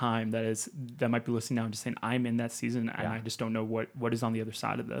in that time that might be listening now and just saying, I'm in that season and I just don't know what is on the other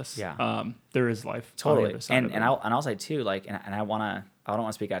side of this. Yeah. There is life. Totally. On the other side of it. I'll say too, and I don't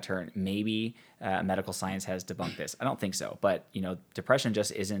want to speak out of turn. Maybe medical science has debunked this. I don't think so, but depression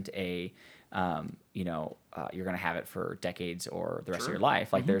just isn't a you're going to have it for decades or the rest of Sure. your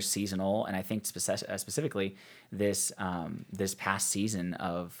life. Like there's seasonal, and I think specifically this this past season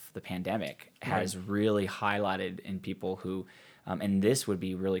of the pandemic has really highlighted in people who. And this would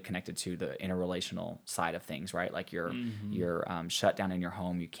be really connected to the interrelational side of things, right? Like you're shut down in your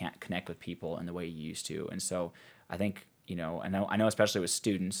home, you can't connect with people in the way you used to, and so I think I know especially with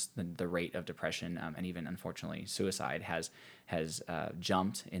students, the rate of depression and even unfortunately suicide has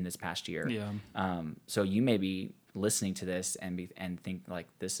jumped in this past year. Yeah. So you may be listening to this and think like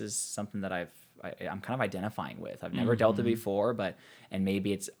this is something that I'm kind of identifying with. I've never dealt it before, and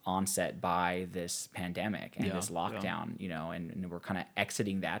maybe it's onset by this pandemic and this lockdown, and we're kind of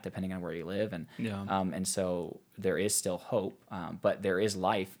exiting that depending on where you live. And so there is still hope, but there is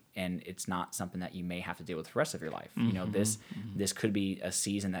life, and it's not something that you may have to deal with the rest of your life. This could be a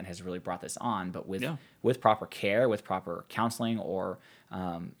season that has really brought this on, but with proper care, with proper counseling or,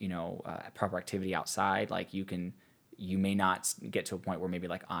 proper activity outside, like you may not get to a point where maybe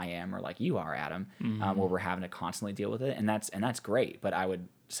like I am or like you are, Adam, where we're having to constantly deal with it. And that's great. But I would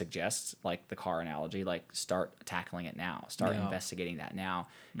suggest, like the car analogy, like start tackling it now, start investigating that now,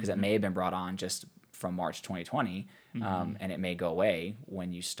 because it may have been brought on just from March 2020, and it may go away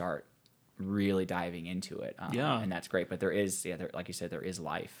when you start really diving into it. And that's great. But there is, like you said, there is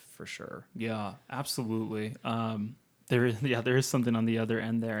life for sure. Yeah, absolutely. There is something on the other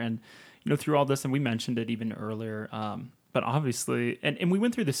end there. And, through all this, and we mentioned it even earlier, but obviously, and we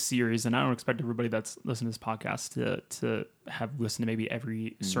went through this series, and I don't expect everybody that's listening to this podcast to have listened to maybe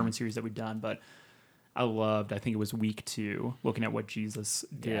every sermon series that we've done, but I think it was week 2, looking at what Jesus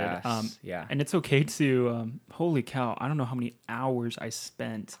did. Yes, And it's okay to, holy cow, I don't know how many hours I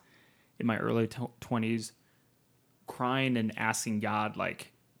spent in my early 20s crying and asking God,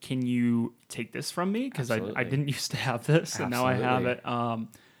 like, can you take this from me? Because I didn't used to have this, and now I have it.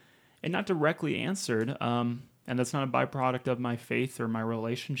 And not directly answered. And that's not a byproduct of my faith or my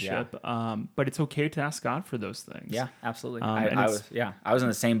relationship. But it's okay to ask God for those things. Yeah, absolutely. I was in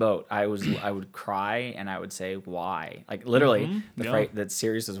the same boat. I would cry and I would say, why? Like literally that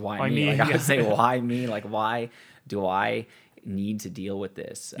series is why me? Like I would say, why me? Like, why do I need to deal with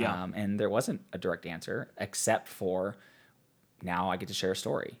this? And there wasn't a direct answer except for now I get to share a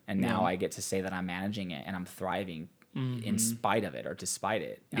story, and now I get to say that I'm managing it and I'm thriving in spite of it or despite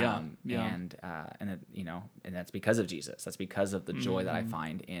it. And that's because of Jesus. That's because of the joy that I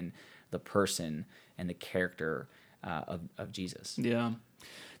find in the person and the character of Jesus. Yeah.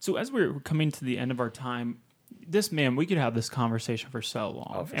 So as we're coming to the end of our time, we could have this conversation for so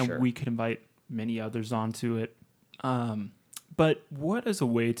long, sure. We could invite many others onto it. But what is a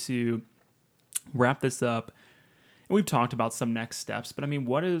way to wrap this up? And we've talked about some next steps, but I mean,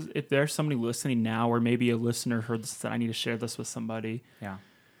 if there's somebody listening now, or maybe a listener heard this, that I need to share this with somebody,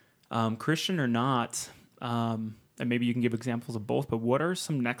 Christian or not, and maybe you can give examples of both, but what are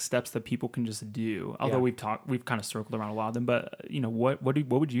some next steps that people can just do? Although we've kind of circled around a lot of them, but what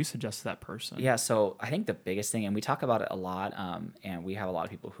would you suggest to that person? Yeah. So I think the biggest thing, and we talk about it a lot, and we have a lot of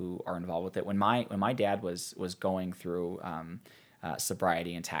people who are involved with it. When my dad was going through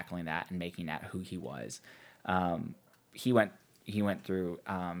sobriety and tackling that and making that who he was, he went through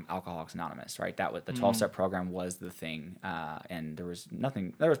Alcoholics Anonymous, right? That was the 12-step program was the thing, and there was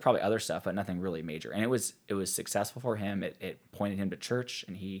probably other stuff, but nothing really major. And it was successful for him. It pointed him to church,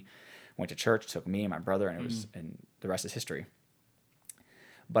 and he went to church, took me and my brother, and the rest is history.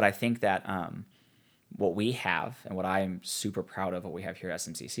 But I think that what we have, and what I am super proud of, what we have here at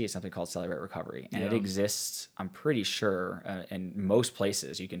SMCC, is something called Celebrate Recovery, and it exists, I'm pretty sure, in most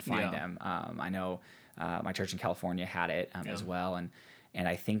places you can find them. I know. My church in California had it as well, and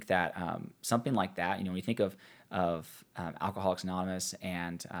I think that something like that, when you think of Alcoholics Anonymous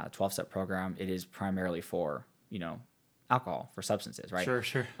and 12-step program, it is primarily for alcohol, for substances, right?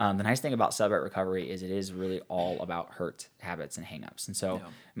 Sure. The nice thing about Celebrate Recovery is it is really all about hurt, habits, and hangups. And so,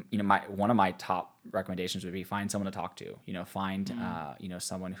 one of my top recommendations would be find someone to talk to. Find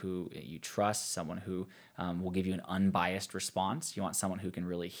someone who you trust, someone who will give you an unbiased response. You want someone who can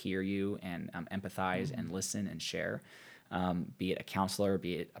really hear you and empathize and listen and share. Be it a counselor,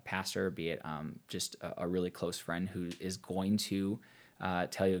 be it a pastor, be it just a really close friend who is going to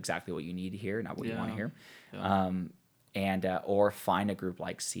tell you exactly what you need to hear, not what you want to hear. Or find a group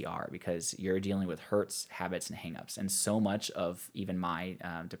like CR, because you're dealing with hurts, habits, and hangups. And so much of even my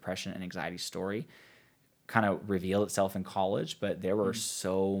depression and anxiety story kind of revealed itself in college, but there were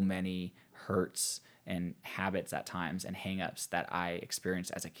so many hurts and habits at times and hangups that I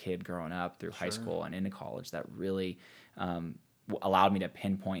experienced as a kid growing up through high school and into college that really allowed me to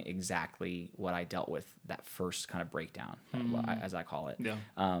pinpoint exactly what I dealt with that first kind of breakdown, as I call it,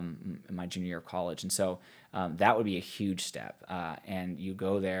 in my junior year of college. And so that would be a huge step. And you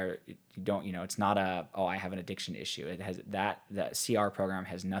go there, you don't, it's not I have an addiction issue. It has that CR program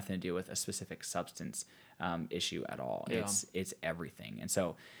has nothing to do with a specific substance issue at all. Yeah. It's everything. And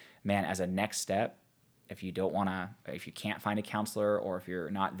so, man, as a next step, if you can't find a counselor, or if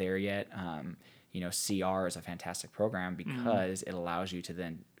you're not there yet, CR is a fantastic program because it allows you to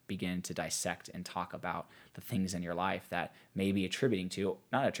then begin to dissect and talk about the things in your life that may be contributing to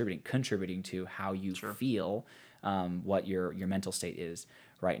how you feel, what your mental state is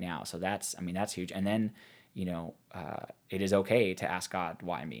right now. So that's huge. And then, it is okay to ask God,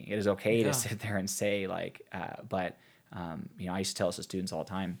 why me? It is okay to sit there and say I used to tell this to students all the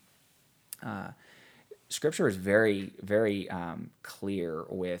time. Scripture is very, very clear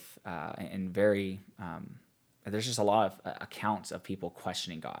with, and very, there's just a lot of accounts of people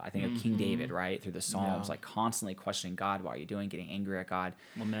questioning God. I think of King David, right? Through the Psalms, constantly questioning God. Why are you doing? Getting angry at God.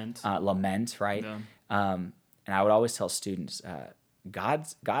 Lament, right? Yeah. And I would always tell students,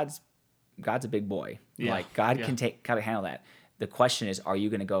 God's a big boy. Yeah. God can handle that. The question is, are you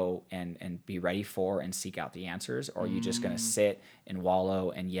going to go and be ready for and seek out the answers, or are you just going to sit and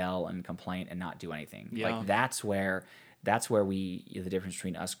wallow and yell and complain and not do anything? Yeah. That's where the difference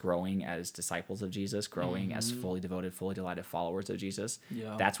between us growing as disciples of Jesus, growing as fully devoted, fully delighted followers of Jesus.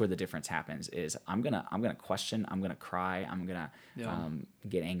 Yeah. That's where the difference happens. Is I'm gonna question, I'm gonna cry, I'm gonna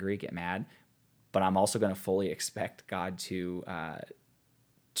get angry, get mad, but I'm also gonna fully expect God to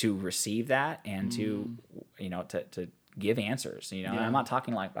receive that and to give answers, And I'm not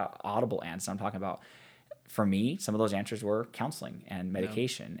talking about audible answers. I'm talking about, for me, some of those answers were counseling and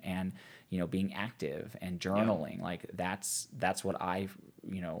medication and, being active and journaling. That's what I,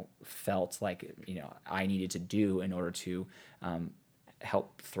 felt like, I needed to do in order to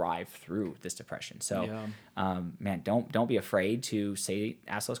help thrive through this depression. So, man, don't be afraid to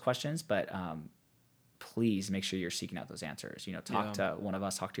ask those questions, but please make sure you're seeking out those answers. Talk to one of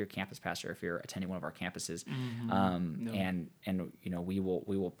us, talk to your campus pastor if you're attending one of our campuses. And we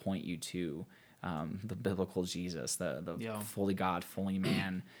will point you to the biblical Jesus, the fully God, fully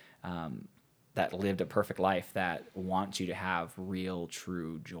man, that lived a perfect life, that wants you to have real,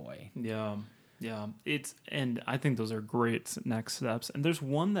 true joy. Yeah. And I think those are great next steps. And there's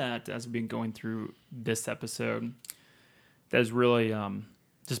one that, as we've been going through this episode, that has really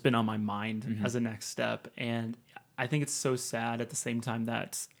just been on my mind as a next step. And I think it's so sad at the same time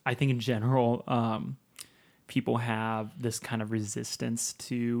that I think in general, people have this kind of resistance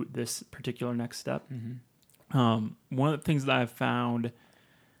to this particular next step. One of the things that I've found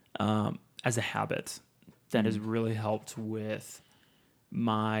as a habit that has really helped with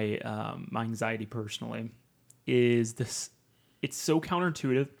my anxiety personally is this. It's so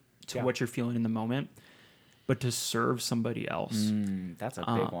counterintuitive to what you're feeling in the moment, but to serve somebody else. That's a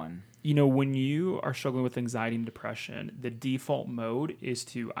big one. When you are struggling with anxiety and depression, the default mode is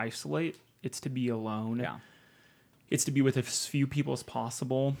to isolate. It's to be alone. Yeah. It's to be with as few people as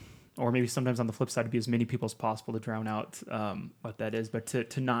possible, or maybe sometimes on the flip side, to be as many people as possible to drown out what that is, but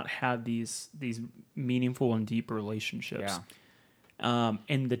to not have these meaningful and deep relationships. Yeah.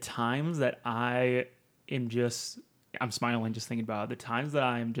 And the times that I'm smiling just thinking about it. The times that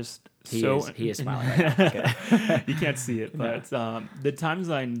I am just he is smiling right now. Okay. You can't see it, but the times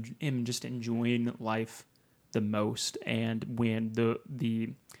that I am just enjoying life the most, and when the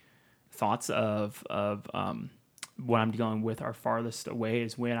thoughts of what I'm dealing with are farthest away,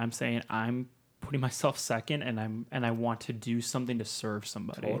 is when I'm saying I'm putting myself second, and I want to do something to serve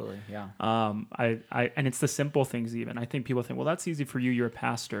somebody. Totally, yeah. And it's the simple things even. I think people think, well, that's easy for you. You're a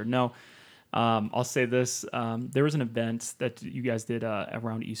pastor. No. I'll say this. There was an event that you guys did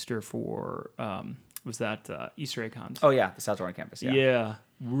around Easter for, was that Easter egg hunt? Oh, yeah, the South Jordan campus. Yeah,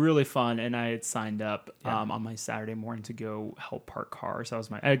 really fun. And I had signed up on my Saturday morning to go help park cars. That was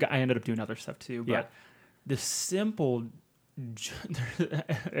I ended up doing other stuff too. But the simple,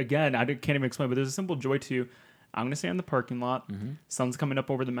 again, I can't even explain, but there's a simple joy to, I'm going to stay in the parking lot. Sun's coming up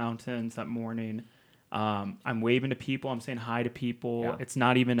over the mountains that morning. I'm waving to people. I'm saying hi to people. Yeah. It's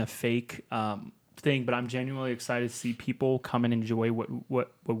not even a fake thing, but I'm genuinely excited to see people come and enjoy what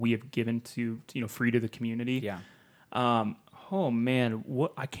we have given to free to the community. Yeah. Oh man,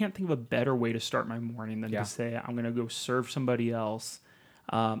 I can't think of a better way to start my morning than to say I'm gonna go serve somebody else.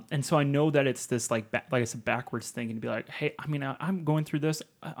 And so I know that it's this like I said, backwards thing, and be like, hey, I mean, I'm going through this.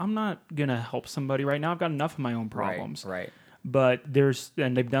 I'm not gonna help somebody right now. I've got enough of my own problems. Right. But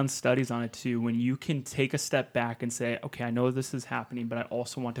and they've done studies on it too, when you can take a step back and say, okay, I know this is happening, but I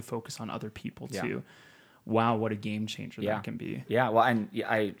also want to focus on other people too. wow, what a game changer Yeah. that can be. Yeah. Well, and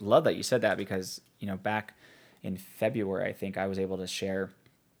I love that you said that because, back in February, I think I was able to share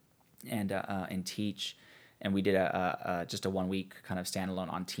and teach, and we did just a 1 week kind of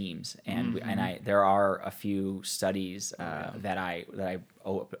standalone on teams, and there are a few studies that I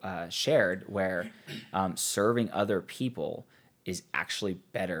shared where serving other people is actually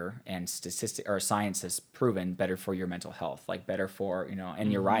better, and science has proven better for your mental health, like better for,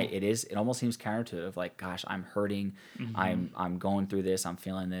 and you're right, it almost seems counterintuitive, like, gosh, I'm hurting, I'm going through this, I'm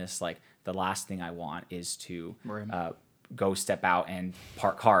feeling this, like the last thing I want is to go step out and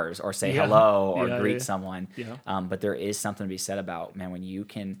park cars or say hello or greet someone. Yeah. But there is something to be said about, man, when you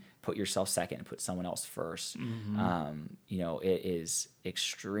can put yourself second and put someone else first, it is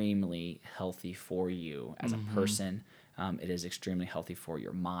extremely healthy for you as a person. It is extremely healthy for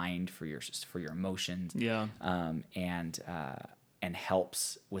your mind, for your emotions, and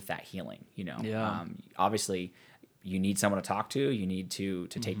helps with that healing. Obviously, you need someone to talk to. You need to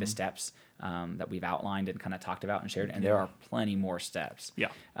take the steps that we've outlined and kind of talked about and shared. And there are plenty more steps. Yeah.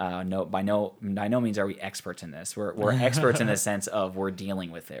 By no means are we experts in this. We're experts in the sense of we're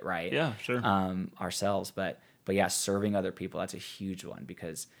dealing with it, right? Yeah, sure. Ourselves, but yeah, serving other people, that's a huge one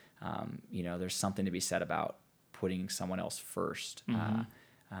because there's something to be said about putting someone else first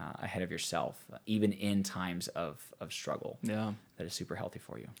ahead of yourself, even in times of struggle. Yeah, that is super healthy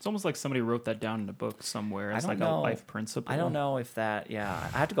for you. It's almost like somebody wrote that down in a book somewhere as like a life principle. I don't know if that. Yeah,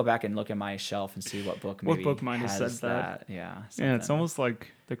 I have to go back and look at my shelf and see what book maybe might have said that. Yeah, yeah. It's almost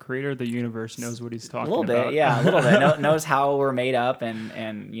like the creator of the universe knows what he's talking about. A little bit, yeah, a little bit. Knows how we're made up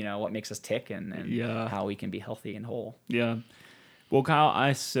and what makes us tick and how we can be healthy and whole. Yeah. Well, Kyle,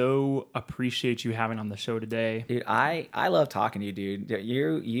 I so appreciate you having on the show today. Dude, I love talking to you, dude.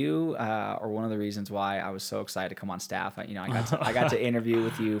 You are one of the reasons why I was so excited to come on staff. I got to interview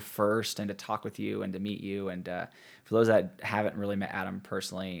with you first and to talk with you and to meet you. And for those that haven't really met Adam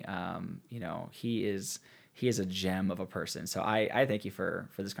personally, he is a gem of a person. So I thank you for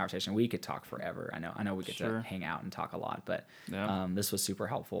this conversation. We could talk forever. I know we get to hang out and talk a lot, but this was super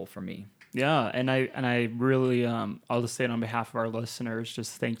helpful for me. Yeah, and I really I'll just say it on behalf of our listeners,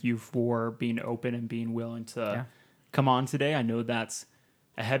 just thank you for being open and being willing to come on today. I know that's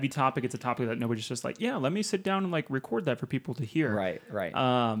a heavy topic. It's a topic that nobody's just like, yeah, let me sit down and like record that for people to hear.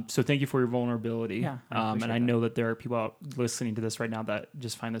 Right. So thank you for your vulnerability. Yeah, and I know that there are people out listening to this right now that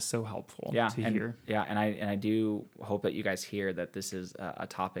just find this so helpful to hear. Yeah, and I do hope that you guys hear that this is a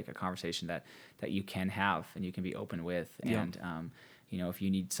topic, a conversation that you can have and you can be open with. And if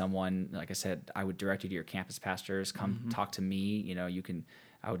you need someone, like I said, I would direct you to your campus pastors. Come talk to me.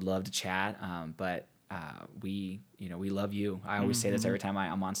 I would love to chat. But we love you. I always say this every time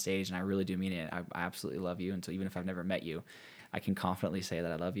I'm on stage, and I really do mean it. I absolutely love you. And so even if I've never met you, I can confidently say that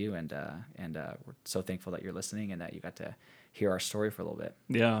I love you. And we're so thankful that you're listening and that you got to hear our story for a little bit.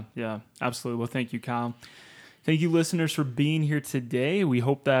 Yeah, absolutely. Well, thank you, Kyle. Thank you, listeners, for being here today. We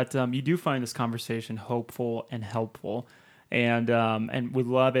hope that you do find this conversation hopeful and helpful. And we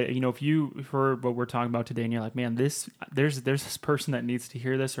love it. If you heard what we're talking about today and you're like, man, there's this person that needs to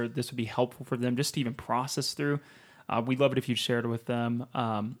hear this, or this would be helpful for them just to even process through, we'd love it if you'd share it with them.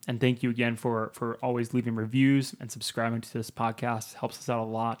 And thank you again for always leaving reviews and subscribing to this podcast. It helps us out a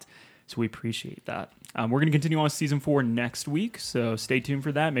lot. So we appreciate that. We're going to continue on with season 4 next week. So stay tuned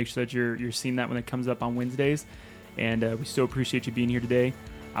for that. Make sure that you're seeing that when it comes up on Wednesdays. And we so appreciate you being here today.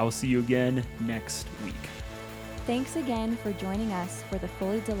 I will see you again next week. Thanks again for joining us for the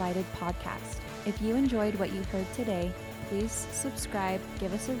Fully Delighted podcast. If you enjoyed what you heard today, please subscribe,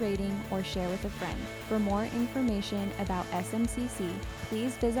 give us a rating, or share with a friend. For more information about SMCC,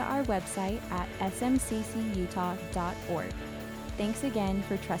 please visit our website at smccutah.org. Thanks again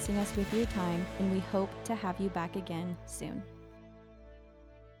for trusting us with your time, and we hope to have you back again soon.